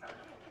back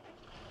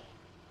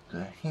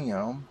to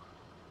him.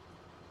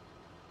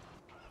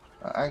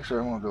 Actually,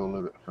 I want to go a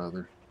little bit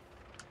further.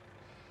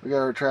 We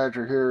got our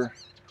tractor here.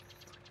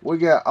 We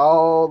got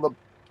all the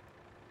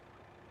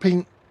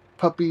pink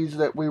puppies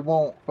that we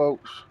want,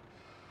 folks.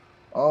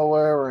 All the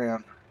way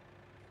around.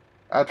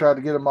 I tried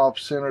to get them off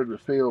center of the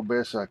field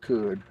best I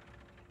could.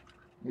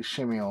 You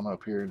shimmy on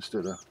up here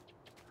instead of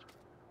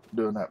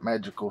doing that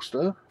magical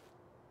stuff.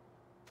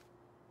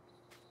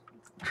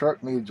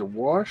 Truck needs a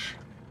wash.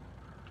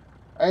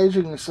 As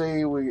you can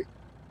see, we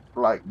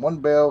like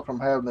one bale from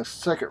having the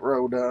second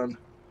row done.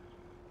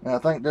 And I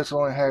think this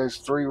only has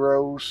 3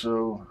 rows,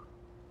 so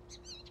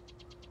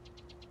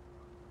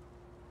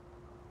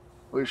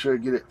we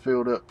should get it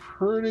filled up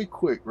pretty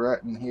quick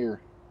right in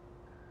here.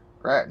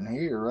 Right in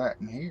here, right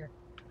in here.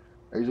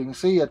 As you can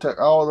see, I took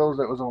all of those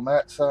that was on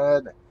that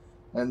side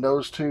and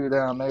those two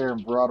down there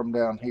and brought them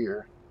down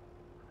here.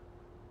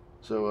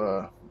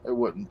 So it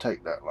wouldn't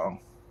take that long.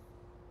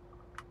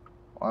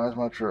 Why is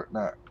my truck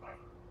not?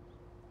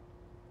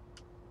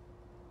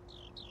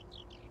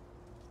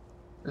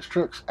 This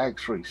truck's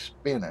actually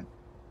spinning.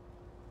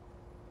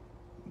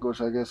 Of course,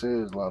 I guess it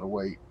is a lot of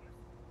weight.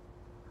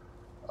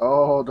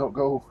 Oh, don't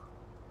go.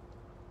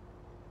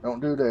 Don't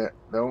do that.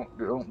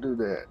 Don't do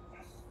that.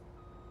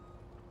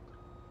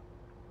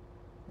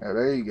 Yeah,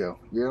 there you go.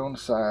 Get on the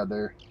side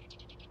there.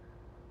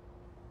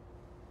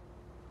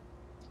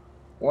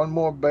 One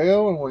more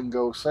bale and we can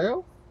go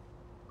sell.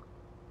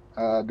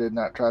 I did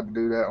not try to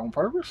do that on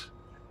purpose.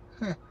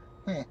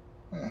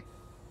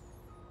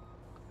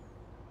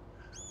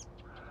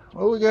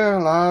 Well, we got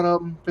a lot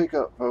of them pick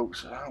up,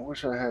 folks. I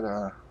wish I had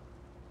a...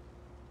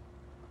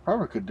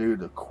 Probably could do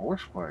the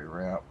courseplay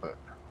route, but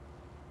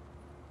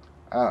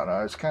I don't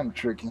know. It's kind of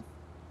tricky.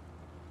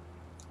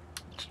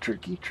 It's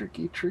tricky.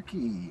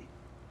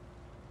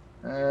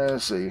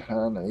 Let's see.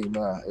 I need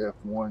my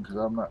F1 because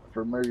I'm not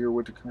familiar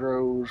with the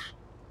controls.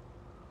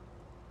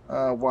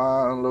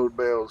 Why unload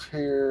bales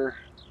here?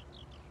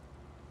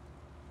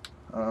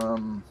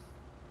 Yeah,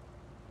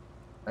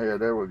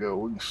 there we go.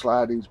 We can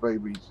slide these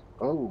babies.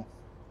 Oh,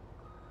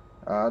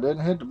 I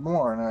didn't hit the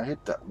barn. I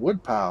hit that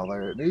wood pile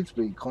there. It needs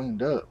to be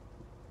cleaned up.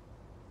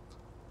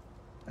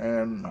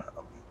 And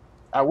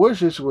I wish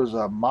this was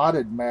a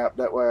modded map.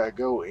 That way I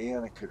go in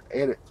and could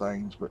edit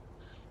things. But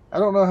I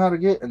don't know how to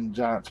get in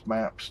Giants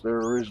maps, their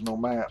original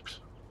maps.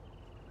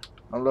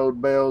 Unload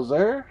bales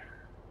there.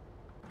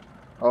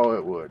 Oh,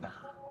 it would.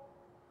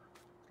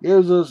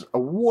 Gives us a,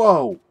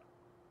 whoa,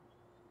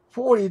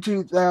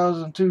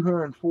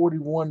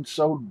 42,241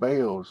 sold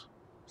bales.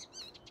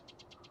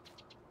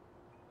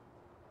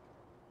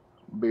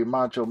 Be a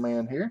macho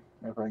man here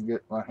if I can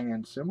get my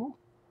hand symbol.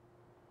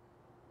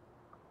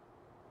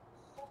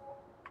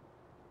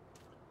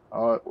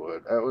 Oh, it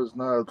would. That was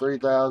another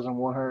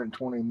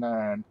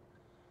 3,129.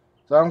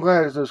 So I'm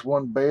glad it's just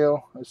one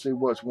bale. Let's see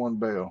what's one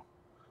bale.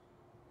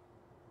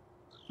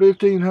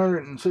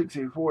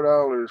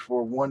 $1,564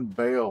 for one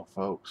bale,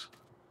 folks.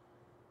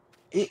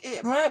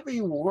 It might be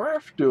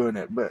worth doing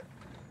it, but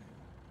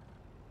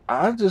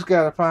I just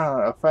got to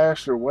find a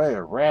faster way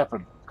of wrapping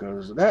them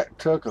because that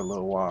took a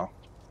little while.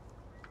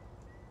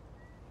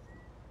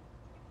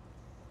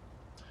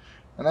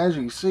 And as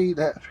you see,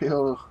 that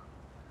field,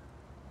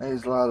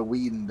 there's a lot of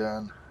weeding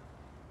done.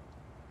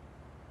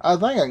 I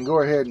think I can go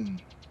ahead and,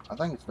 I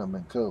think it's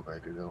been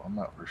cultivated though, I'm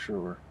not for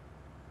sure.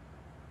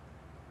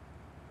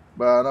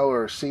 But I know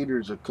our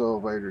cedars are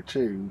cultivated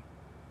too.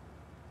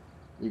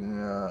 You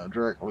can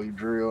directly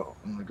drill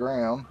in the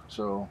ground,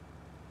 so.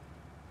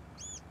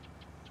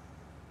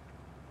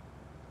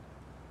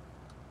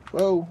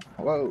 Whoa,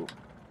 whoa.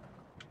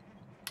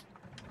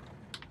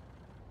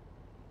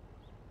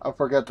 I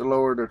forgot to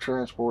lower the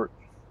transport.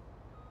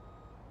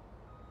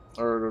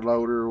 Or the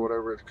loader, or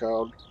whatever it's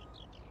called.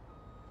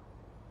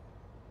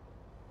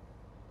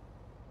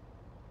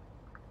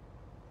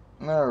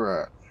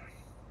 Alright.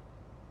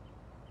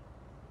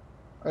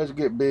 Let's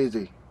get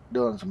busy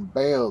doing some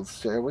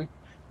bales, shall we?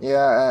 Yeah,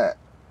 I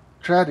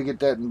tried to get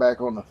that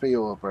back on the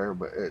field up there,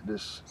 but it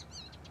just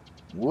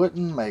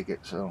wouldn't make it,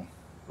 so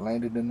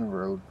landed in the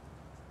road.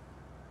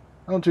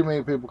 Not too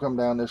many people come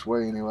down this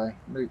way anyway.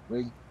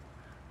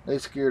 They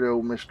scared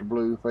old Mr.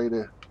 Blue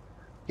if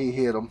he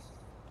hit them.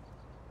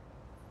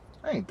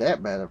 I ain't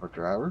that bad of a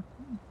driver.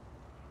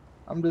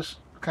 I'm just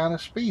kind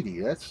of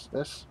speedy.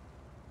 That's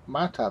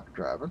my type of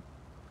driving.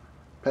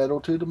 Pedal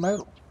to the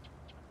metal.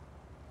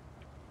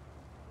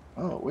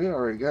 Oh, we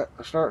already got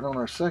starting on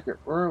our second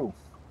row.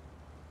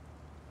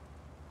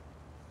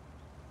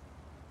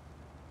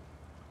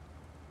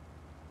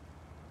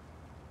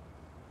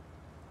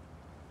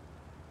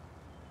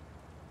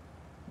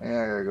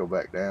 Yeah, I gotta go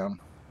back down.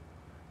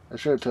 I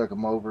should have took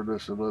them over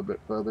just a little bit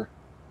further.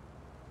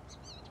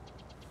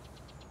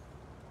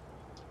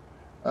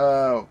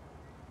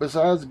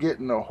 Besides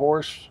getting a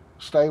horse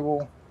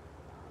stable,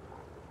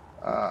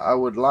 I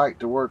would like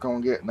to work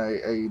on getting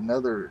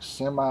another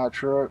semi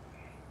truck,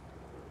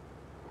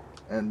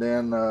 and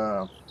then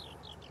of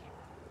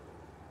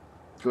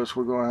course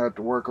we're going to have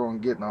to work on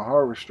getting a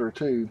harvester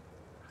too.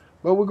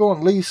 But we're going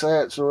to lease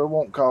that, so it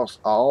won't cost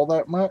all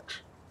that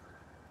much.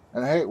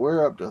 And heck,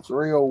 we're up to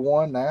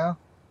 301 now,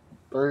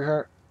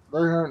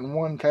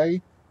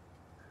 301K.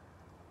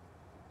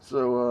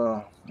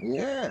 So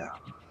yeah.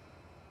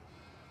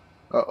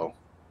 Uh-oh,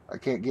 I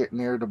can't get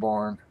near the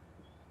barn.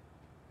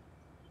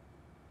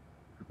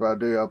 If I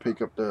do, I'll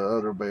pick up the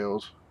other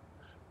bales.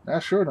 I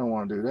sure don't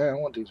want to do that. I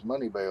want these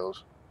money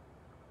bales.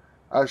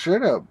 I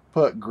should have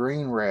put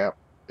green wrap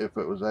if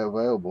it was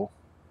available.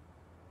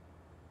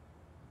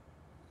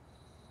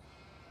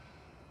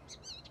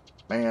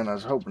 Man, I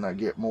was hoping I'd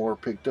get more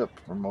picked up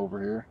from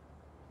over here.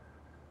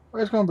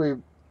 Well, it's going to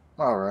be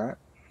alright.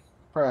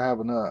 Probably have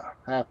enough,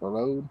 half a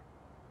load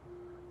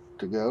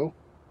to go.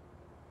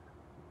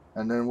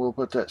 And then we'll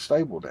put that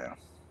stable down.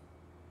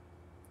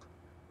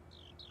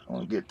 I'm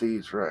going to get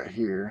these right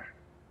here.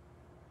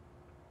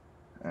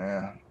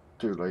 Yeah,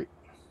 too late.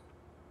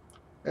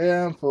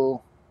 Yeah, I'm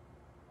full.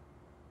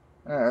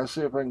 Alright, let's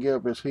see if I can get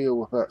up this hill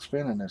without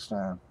spinning this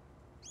time.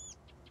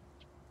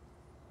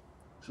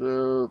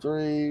 So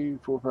 3,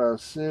 4, 5,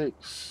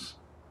 6,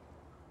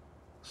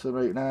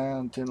 7, 8,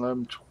 9, 10,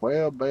 11,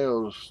 12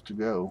 bells to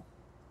go.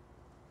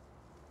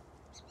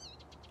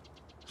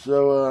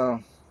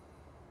 So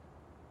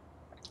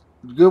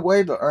it's a good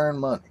way to earn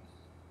money.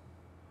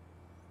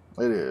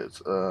 It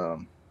is.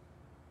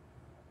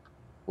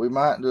 We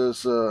might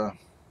just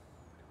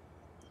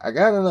I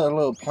got another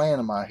little plan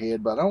in my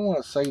head, but I don't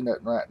want to say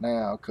nothing right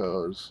now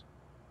because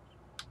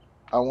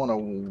I want to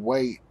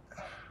wait.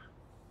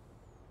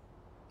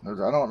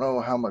 Because I don't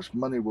know how much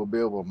money we'll be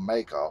able to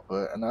make off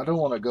it, and I don't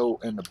want to go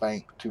in the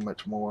bank too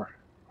much more.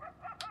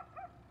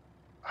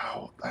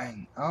 Oh,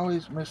 dang. I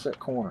always miss that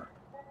corner.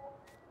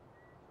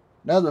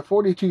 Another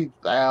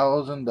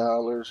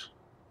 $42,000.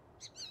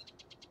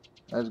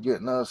 That's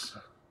getting us.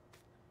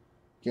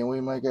 Can we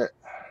make it?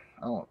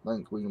 I don't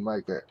think we can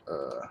make it.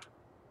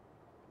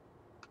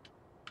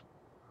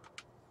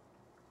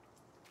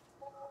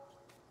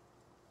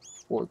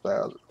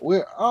 4,000.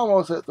 We're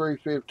almost at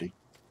 350.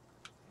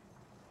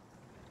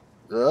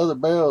 The other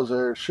bells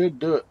there should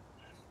do it.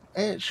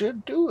 It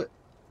should do it.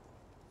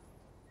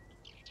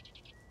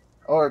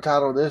 Or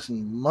title this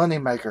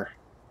Moneymaker.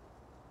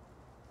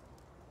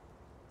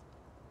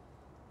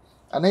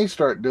 I need to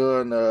start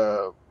doing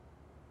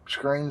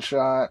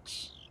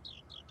screenshots.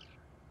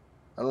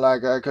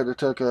 Like I could have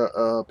took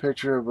a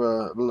picture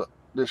of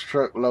this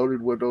truck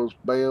loaded with those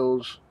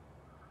bells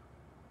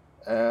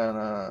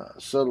and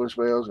settler's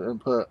bells and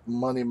put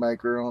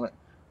Moneymaker on it.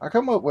 I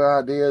come up with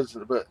ideas,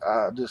 but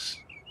I just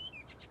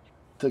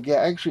to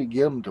actually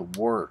get them to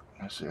work.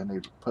 Let's see, I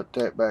need to put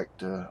that back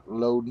to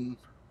loading.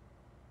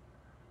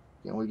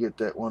 Can we get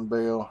that one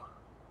bell?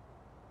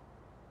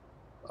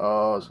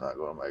 Oh, it's not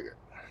going to make it.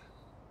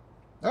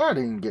 I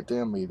didn't get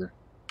them either.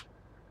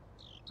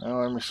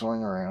 Now let me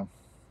swing around.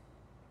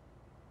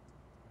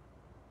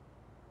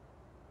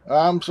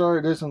 I'm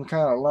sorry this one's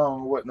kind of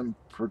long. I wasn't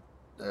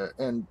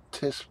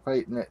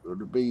anticipating it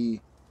to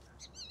be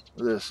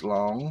this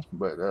long,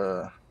 but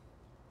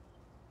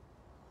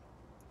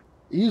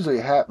usually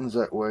it happens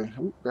that way.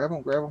 Ooh, grab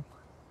them.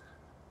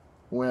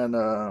 When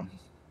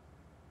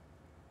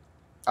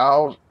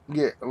I'll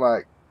get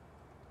like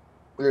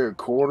either a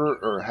quarter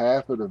or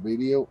half of the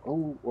video.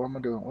 Oh, what am I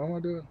doing? What am I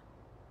doing?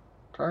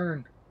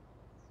 Turn.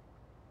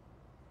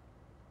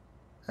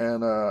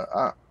 And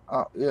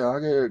yeah, I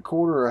get a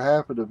quarter or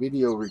half of the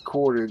video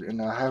recorded, and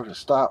I have to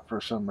stop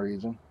for some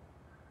reason.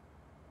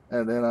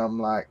 And then I'm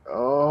like,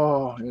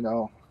 oh, you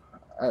know,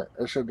 I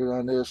should have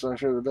done this, I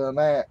should have done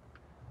that.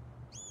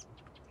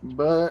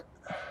 But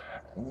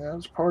yeah,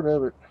 that's part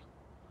of it.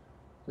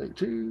 Like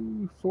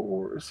 2,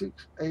 4,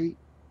 6, 8.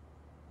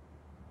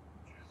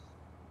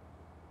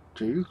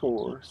 2,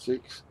 4,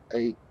 6,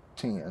 8,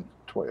 10,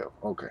 12.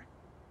 Okay.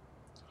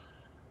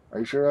 Are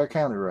you sure I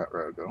counted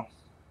right ago?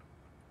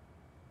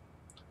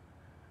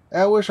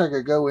 I wish I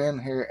could go in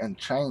here and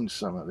change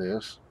some of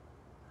this.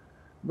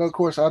 But of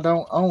course I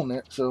don't own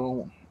it,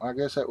 so I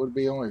guess that would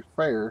be only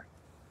fair.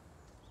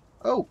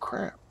 Oh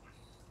crap.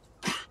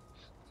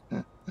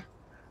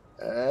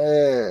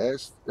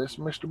 That's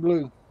Mr.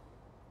 Blue.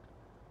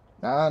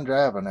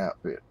 Non-driving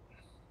outfit.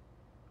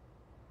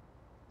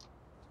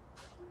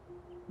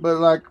 But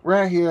like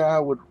right here I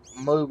would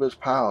move this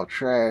pile of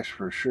trash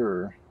for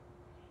sure.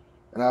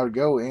 And I would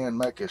go in and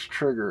make this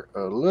trigger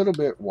a little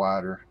bit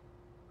wider.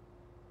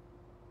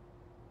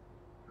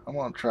 I'm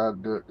going to try to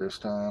do it this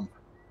time.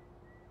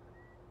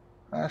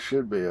 I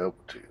should be able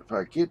to. If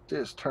I get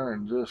this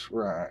turned just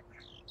right.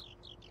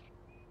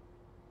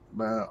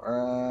 About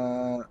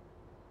right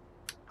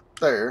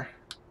there.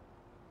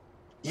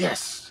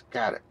 Yes,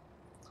 got it.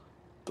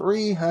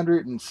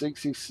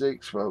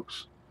 366,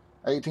 folks.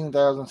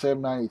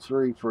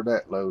 18,793 for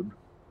that load.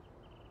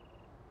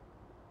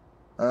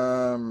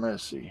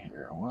 Let's see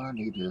here. Well, I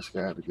need this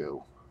guy to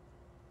go.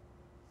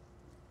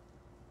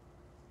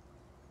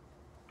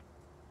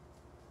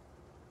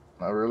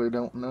 I really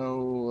don't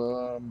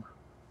know.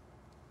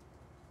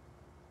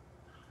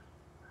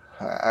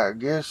 I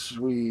guess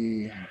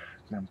we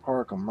can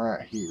park them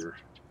right here.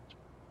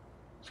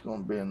 It's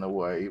going to be in the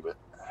way, but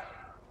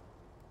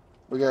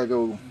we got to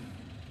go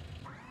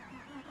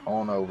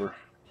on over.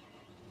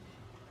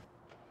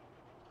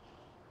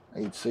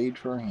 Need seed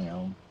for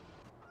him.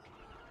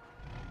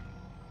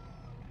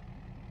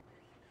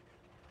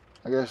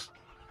 I guess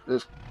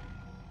this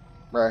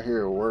right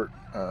here will work.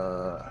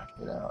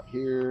 Get out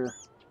here.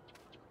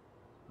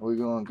 We're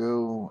going to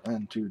go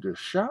into the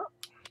shop.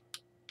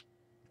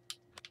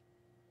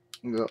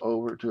 Go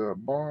over to our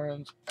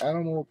barns,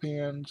 animal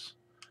pens,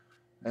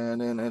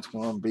 and then it's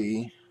going to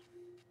be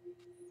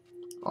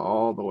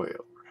all the way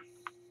over.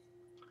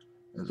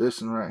 Is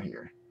this one right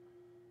here.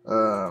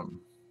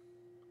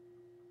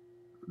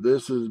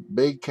 This is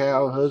Big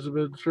Cow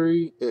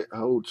Husbandry. It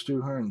holds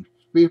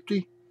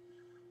 250.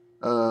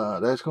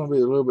 That's going to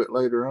be a little bit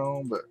later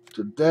on, but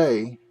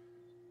today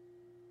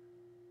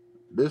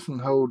this one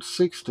holds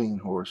 16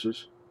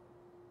 horses.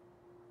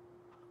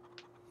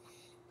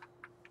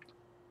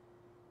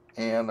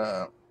 And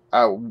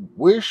I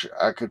wish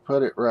I could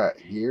put it right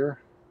here,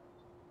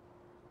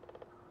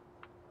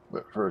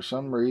 but for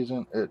some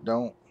reason it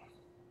don't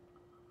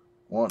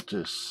want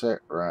to set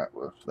right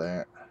with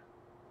that.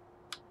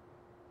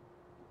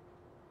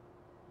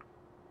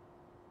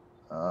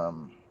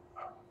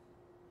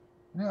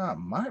 Yeah, I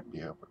might be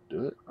able to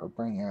do it. I'll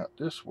bring out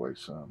this way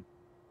some.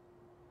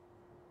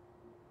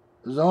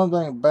 The only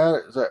thing about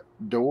it is that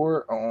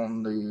door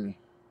on the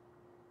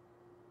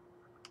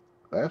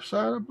left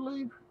side, I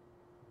believe.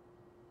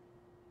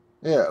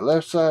 Yeah,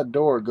 left side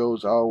door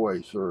goes all the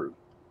way through.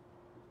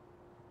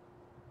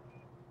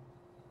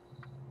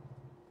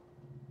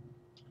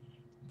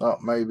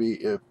 Thought maybe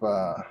if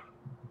I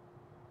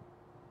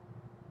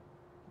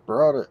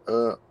brought it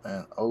up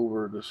and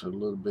over just a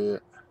little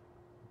bit,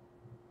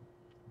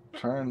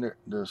 turned it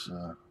this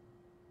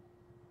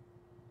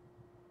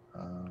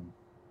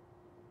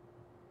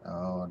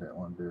oh, I didn't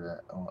want to do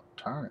that. I want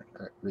to turn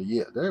it.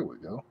 Yeah, there we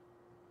go.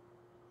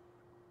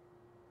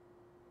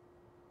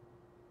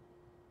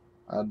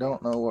 I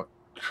don't know what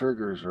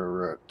triggers are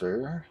right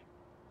there,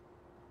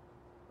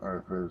 or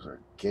if there's a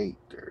gate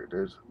there.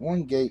 There's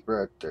one gate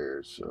right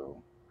there,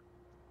 so.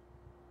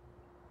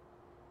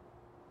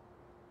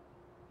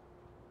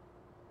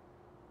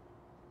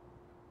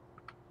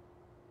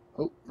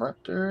 Oh, right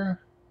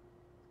there.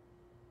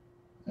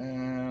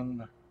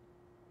 And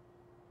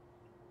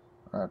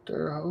right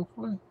there,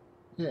 hopefully.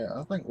 Yeah,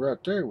 I think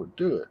right there would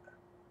do it.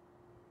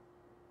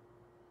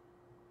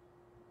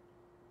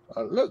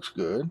 It looks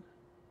good.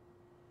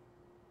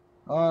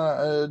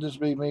 It'd just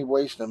be me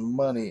wasting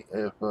money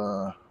if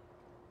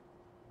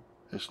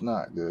it's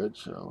not good.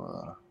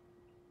 So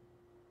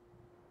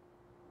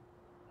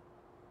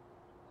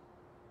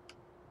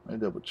let me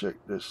double check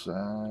this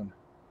side.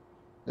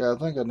 Yeah, I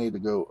think I need to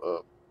go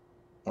up.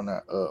 Well,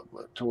 not up,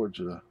 but towards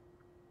the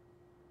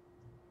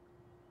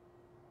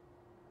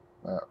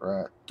about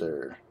right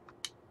there.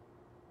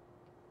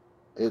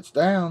 It's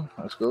down.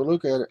 Let's go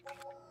look at it.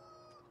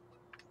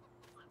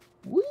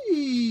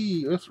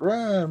 Whee! Let's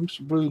run.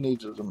 Mr. Blue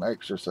needs some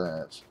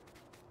exercise.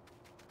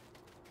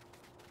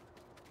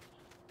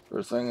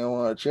 First thing I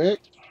want to check.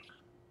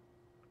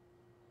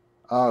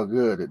 Oh,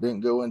 good. It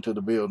didn't go into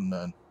the building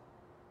none.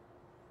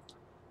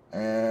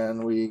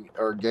 And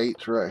our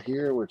gates right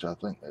here, which I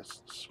think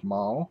is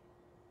small.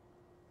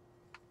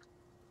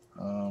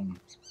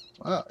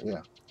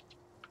 Yeah.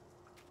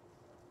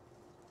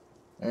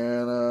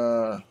 And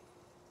I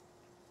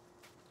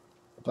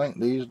think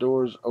these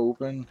doors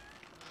open,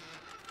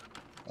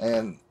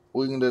 and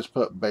we can just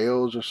put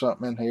bales or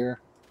something in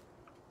here,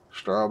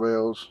 straw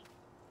bales.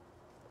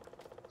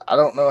 I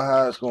don't know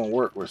how it's going to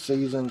work with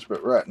seasons,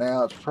 but right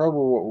now it's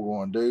probably what we're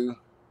going to do,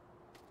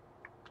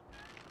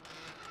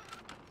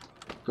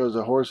 because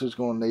the horse is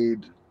going to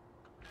need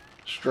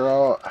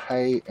straw,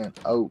 hay, and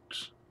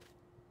oats.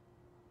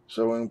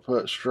 So we can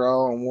put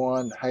straw in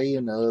one, hay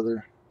in the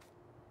other.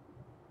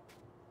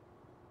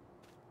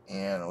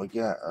 And we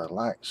got a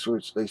light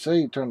switch. They say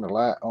you turn the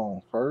light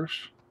on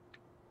first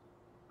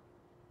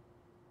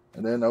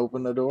and then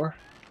open the door.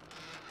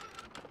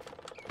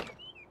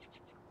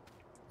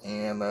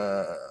 And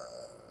I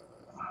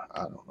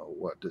don't know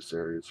what this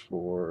area is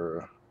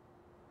for.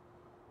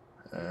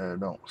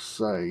 Don't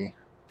say.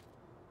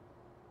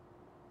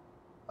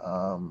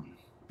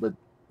 But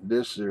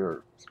this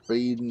are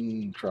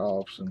feeding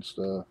troughs and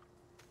stuff.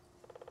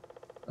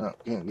 Oh,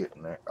 can't get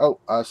in there. Oh,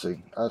 I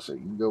see. I see. You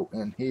can go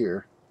in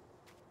here.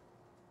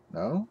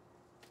 No?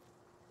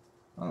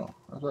 Oh,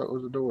 I thought it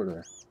was a door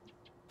there.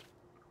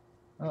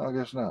 Oh, I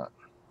guess not.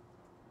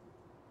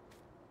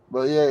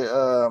 But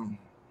yeah,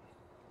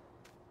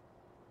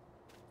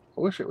 I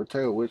wish it would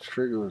tell which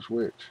trigger was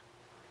which.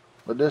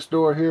 But this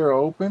door here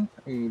open,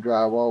 and you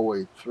drive all the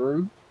way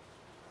through.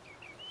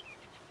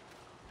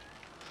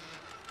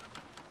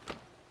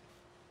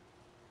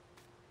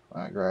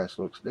 My grass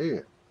looks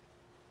dead.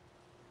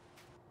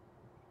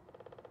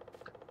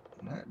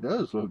 That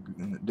does look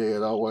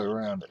dead all the way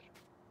around it.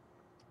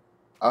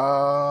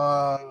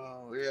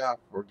 Oh, yeah, I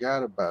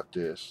forgot about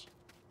this.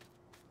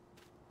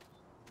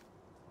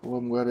 Well,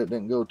 I'm glad it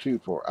didn't go too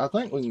far. I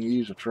think we can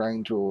use a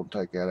train tool and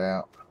take that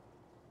out.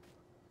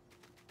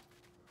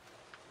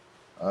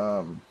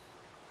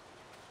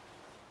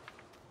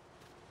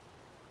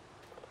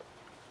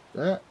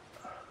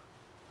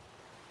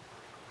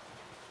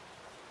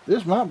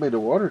 This might be the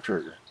water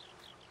trigger.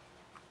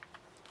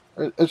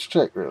 Let's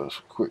check real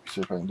quick,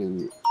 see if I can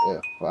do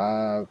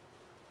F5.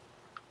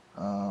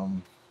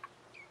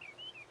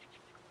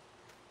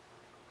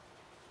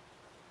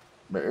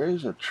 There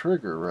is a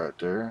trigger right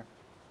there.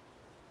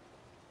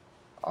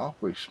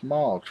 Awfully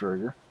small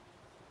trigger.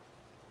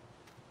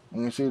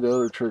 You can see the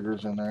other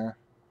triggers in there.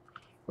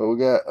 But we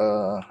got,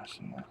 let's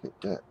see, I hit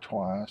that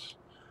twice.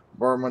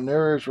 Bar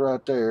manure is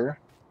right there.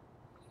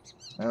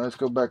 Now let's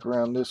go back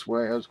around this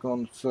way. I was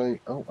going to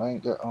say, oh, I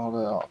ain't got all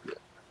that off yet.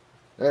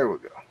 There we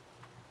go.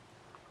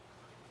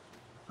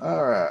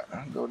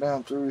 Alright, go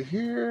down through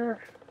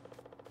here.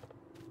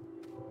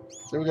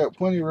 So we got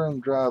plenty of room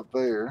to drive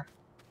there.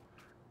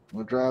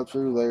 We'll drive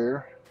through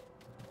there.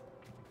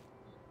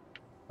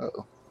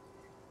 Uh-oh.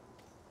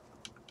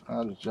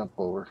 I'll just jump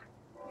over.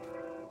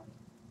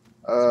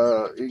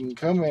 You can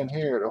come in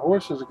here. The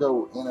horses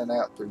go in and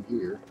out through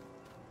here.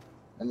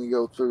 And you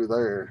go through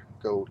there,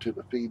 go to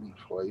the feeding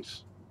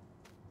place.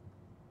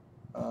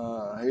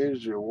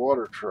 Here's your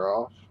water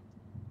trough.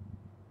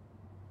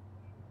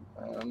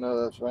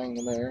 Another thing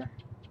in there.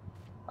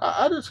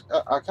 I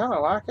kind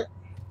of like it.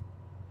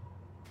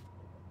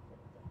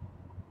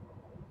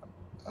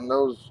 And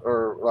those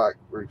are like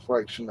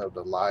reflection of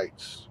the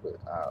lights, but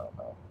I don't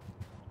know.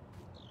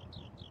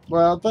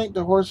 Well, I think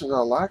the horses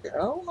are like it. I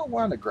don't know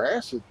why the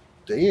grass is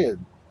dead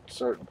in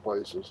certain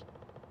places.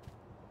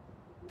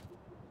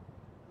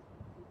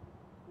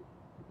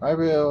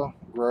 Maybe it'll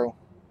grow.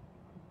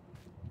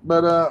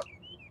 But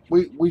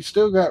we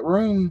still got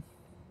room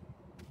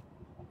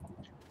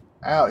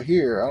out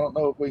here. I don't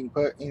know if we can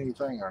put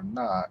anything or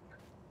not.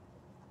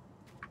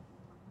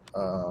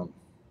 Um,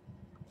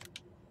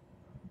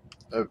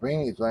 if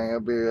anything, it'll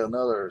be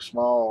another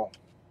small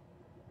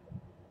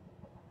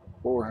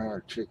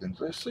 400 chickens.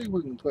 Let's see if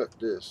we can put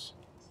this.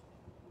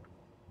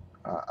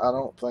 I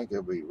don't think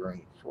there'll be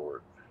room for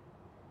it.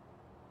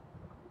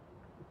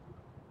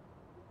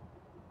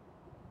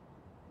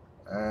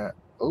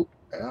 Oh,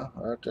 yeah,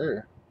 right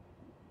there.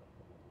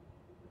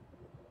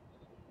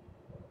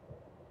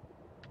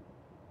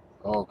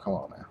 Oh, come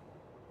on now.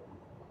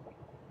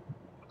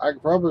 I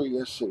could probably,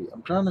 let's see.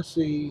 I'm trying to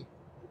see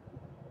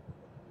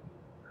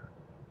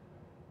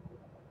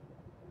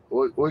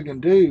what we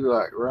can do,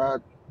 like right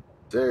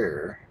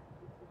there.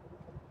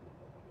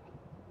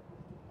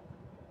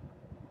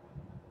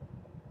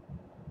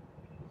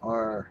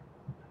 Or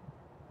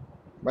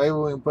maybe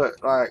we can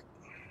put, like,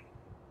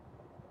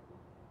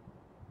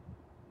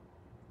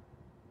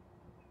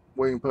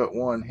 we can put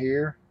one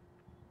here,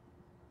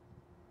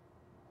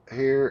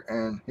 here,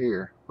 and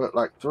here. Put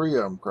like 3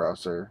 of them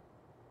across there.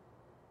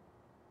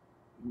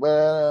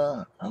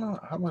 But I don't know,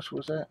 how much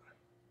was that?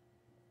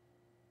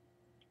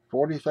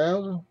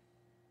 40,000?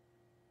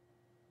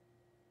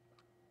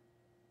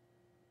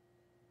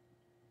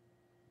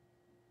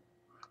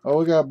 Oh,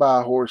 we gotta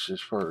buy horses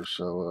first,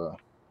 so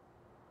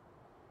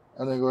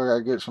I think we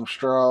gotta get some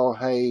straw,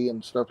 hay,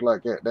 and stuff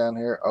like that down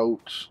here,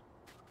 oats.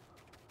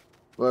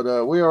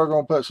 But we are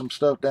gonna put some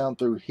stuff down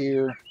through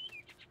here,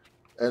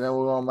 and then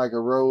we're gonna make a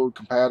road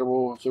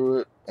compatible through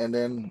it, and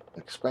then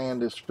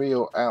expand this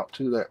field out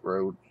to that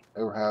road,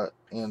 ever how it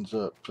ends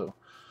up. So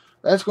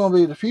that's gonna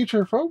be the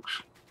future,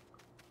 folks.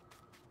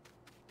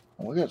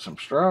 We got some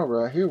straw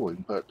right here we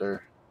can put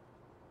there.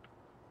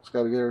 It's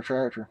got to get our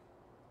tractor.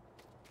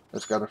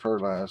 It's got to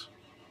fertilize.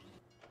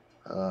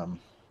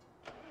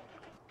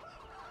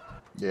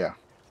 Yeah,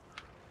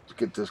 let's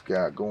get this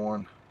guy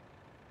going.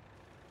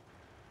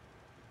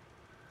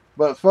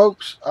 But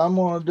folks, I'm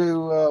gonna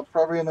do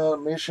probably another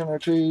mission or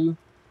two.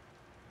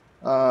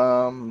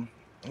 And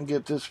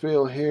get this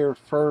field here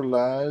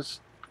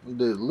fertilized.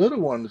 The little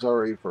one is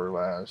already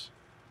fertilized.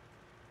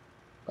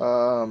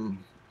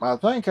 I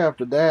think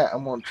after that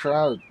I'm gonna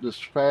try to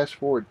just fast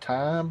forward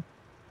time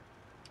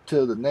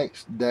to the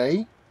next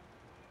day.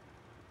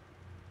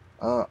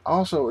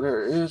 Also,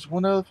 there is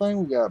one other thing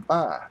we gotta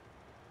buy.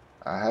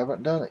 I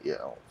haven't done it yet,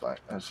 I don't think.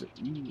 That's it.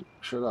 You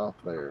shut off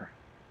there.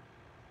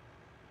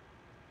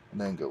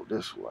 And then go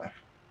this way.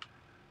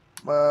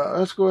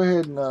 Let's go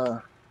ahead and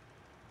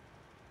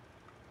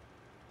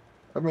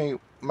let me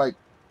make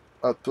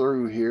a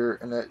through here,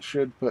 and that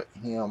should put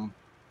him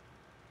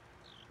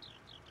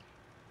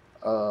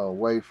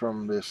away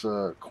from this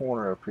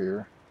corner up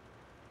here.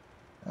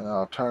 And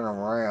I'll turn him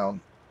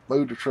around,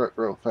 move the truck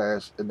real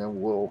fast, and then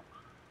we'll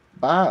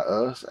buy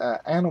us an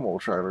animal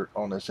trailer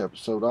on this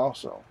episode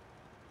also.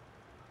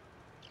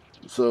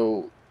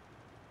 So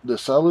the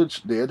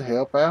silage did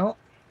help out,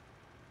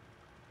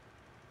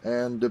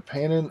 and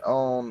depending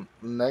on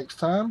next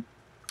time,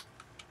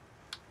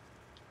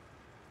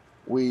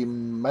 we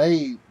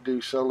may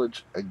do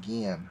silage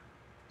again.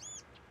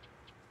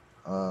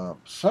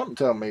 Something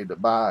tell me to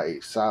buy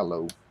a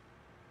silo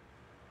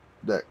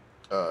that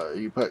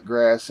you put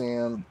grass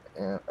in,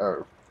 and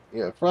or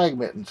yeah,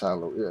 fragmenting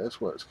silo. Yeah,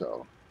 that's what it's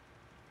called.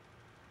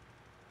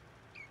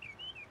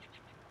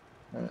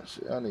 Let's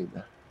see,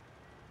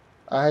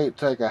 I hate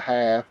to take a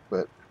half,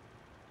 but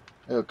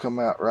it'll come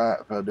out right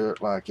if I do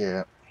it like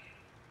that.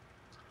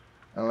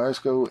 And let's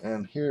go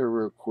in here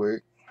real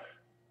quick.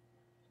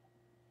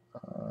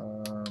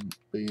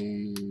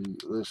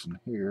 Listen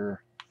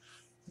here,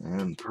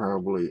 and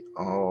probably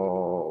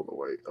all the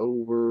way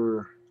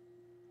over.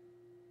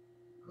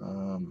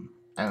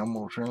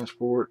 Animal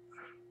transport.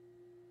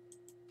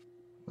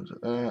 Was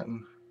it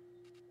that?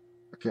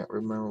 I can't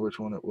remember which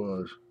one it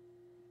was.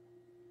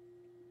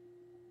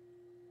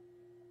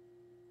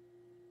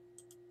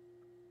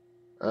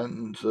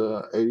 And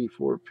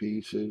 84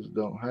 pieces.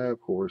 Don't have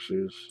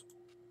horses.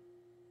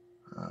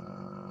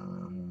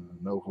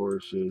 No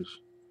horses.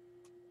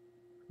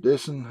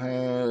 This one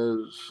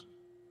has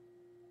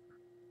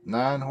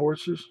 9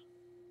 horses.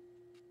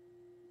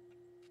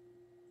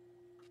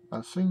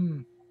 I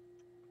seen.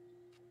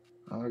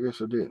 I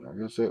guess I didn't. I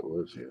guess that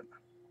was it.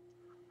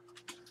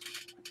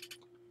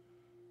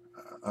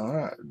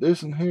 Alright,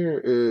 this in here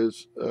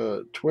is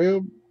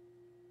 12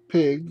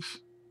 pigs,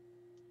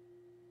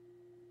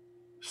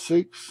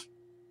 6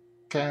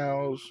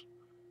 cows,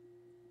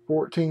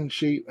 14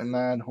 sheep, and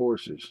 9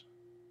 horses.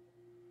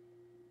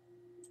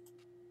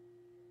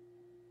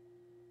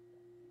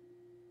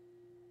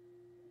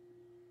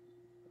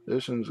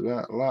 This one's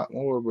got a lot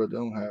more, but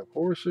don't have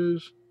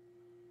horses.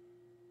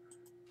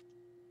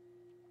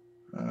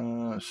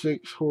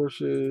 6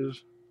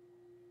 horses.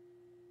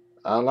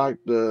 I like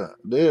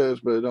this,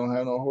 but it don't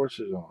have no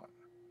horses on it.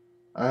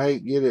 I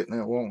hate get it and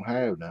it won't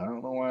have now. I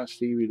don't know why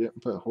Stevie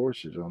didn't put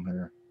horses on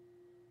here.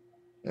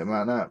 It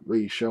might not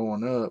be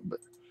showing up, but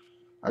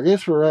I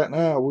guess for right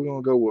now we're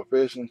gonna go with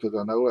fishing because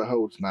I know it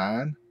holds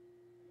 9.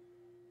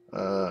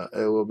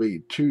 It will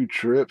be 2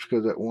 trips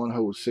because that one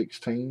holds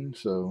 16.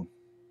 So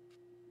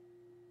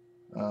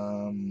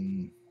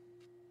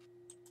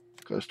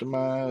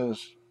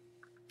customize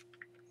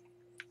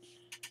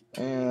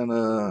and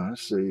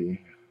let's see.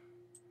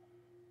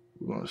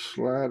 We're gonna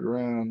slide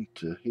around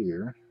to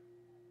here.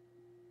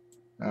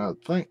 I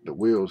think the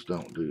wheels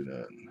don't do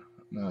nothing.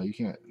 No, you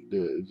can't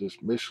do it. It's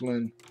just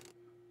Michelin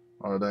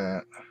or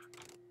that.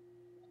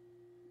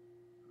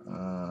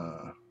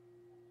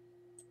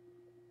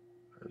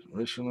 There's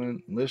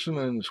Michelin.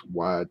 Michelin's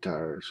wide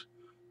tires.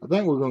 I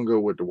think we're gonna go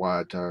with the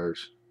wide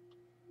tires,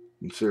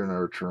 considering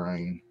our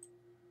terrain.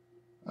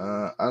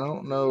 I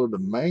don't know. The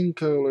main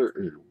color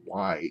is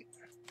white.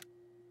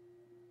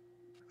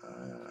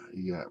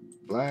 You got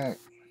black.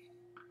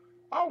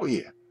 Oh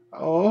yeah.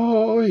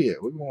 Oh yeah.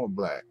 We're going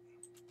black.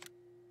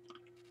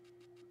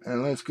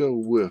 And let's go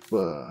with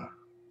that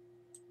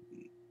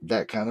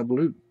kind of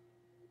blue.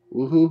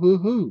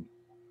 Woohoo!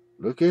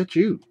 Look at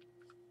you.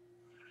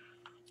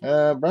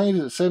 Brings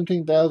it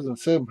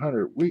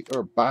 17,700. We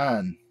are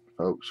buying,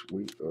 folks.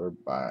 We are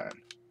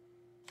buying.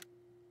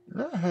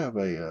 Does that have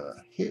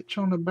a hitch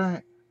on the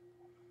back?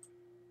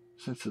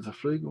 Since it's a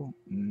Flegel?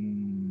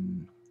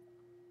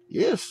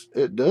 Yes,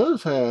 it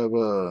does have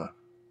a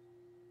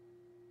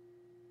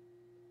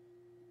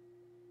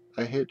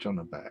hitch on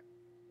the back.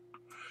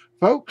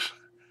 Folks,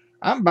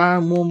 I'm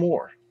buying one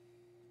more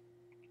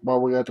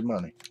while we got the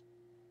money.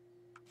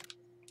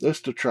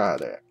 Just to try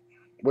that.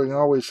 We can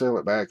always sell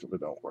it back if it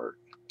don't work.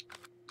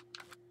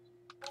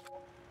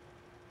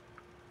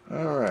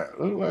 Alright,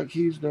 look like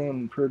he's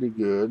doing pretty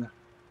good.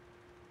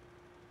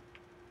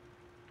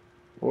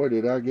 Boy,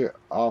 did I get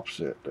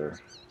offset there.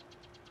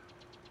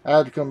 I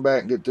had to come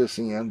back and get this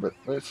in, but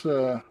let's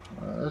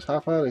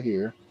hop out of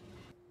here.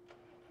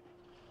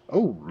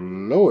 Oh,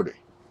 lordy.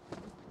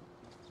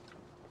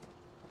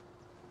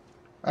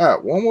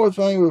 Alright, one more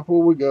thing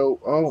before we go.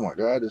 Oh my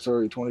god, it's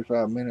already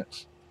 25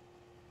 minutes.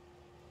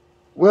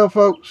 Well,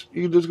 folks,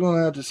 you're just going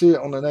to have to see it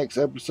on the next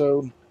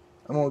episode.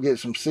 I'm going to get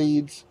some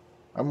seeds.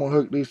 I'm going to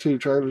hook these 2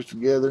 trailers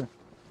together,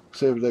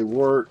 see if they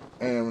work,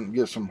 and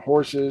get some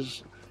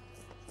horses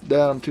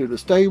down to the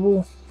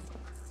stable.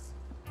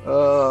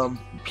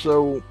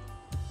 So,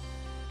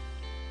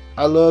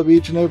 I love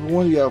each and every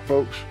one of y'all,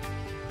 folks.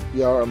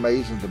 Y'all are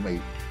amazing to me.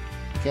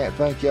 Can't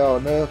thank y'all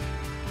enough.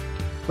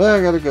 But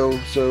I got to go,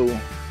 so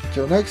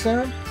until next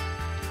time,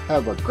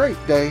 have a great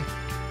day,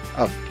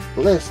 a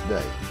blessed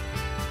day.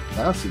 And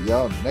I'll see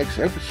y'all in the next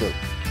episode.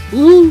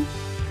 Woo!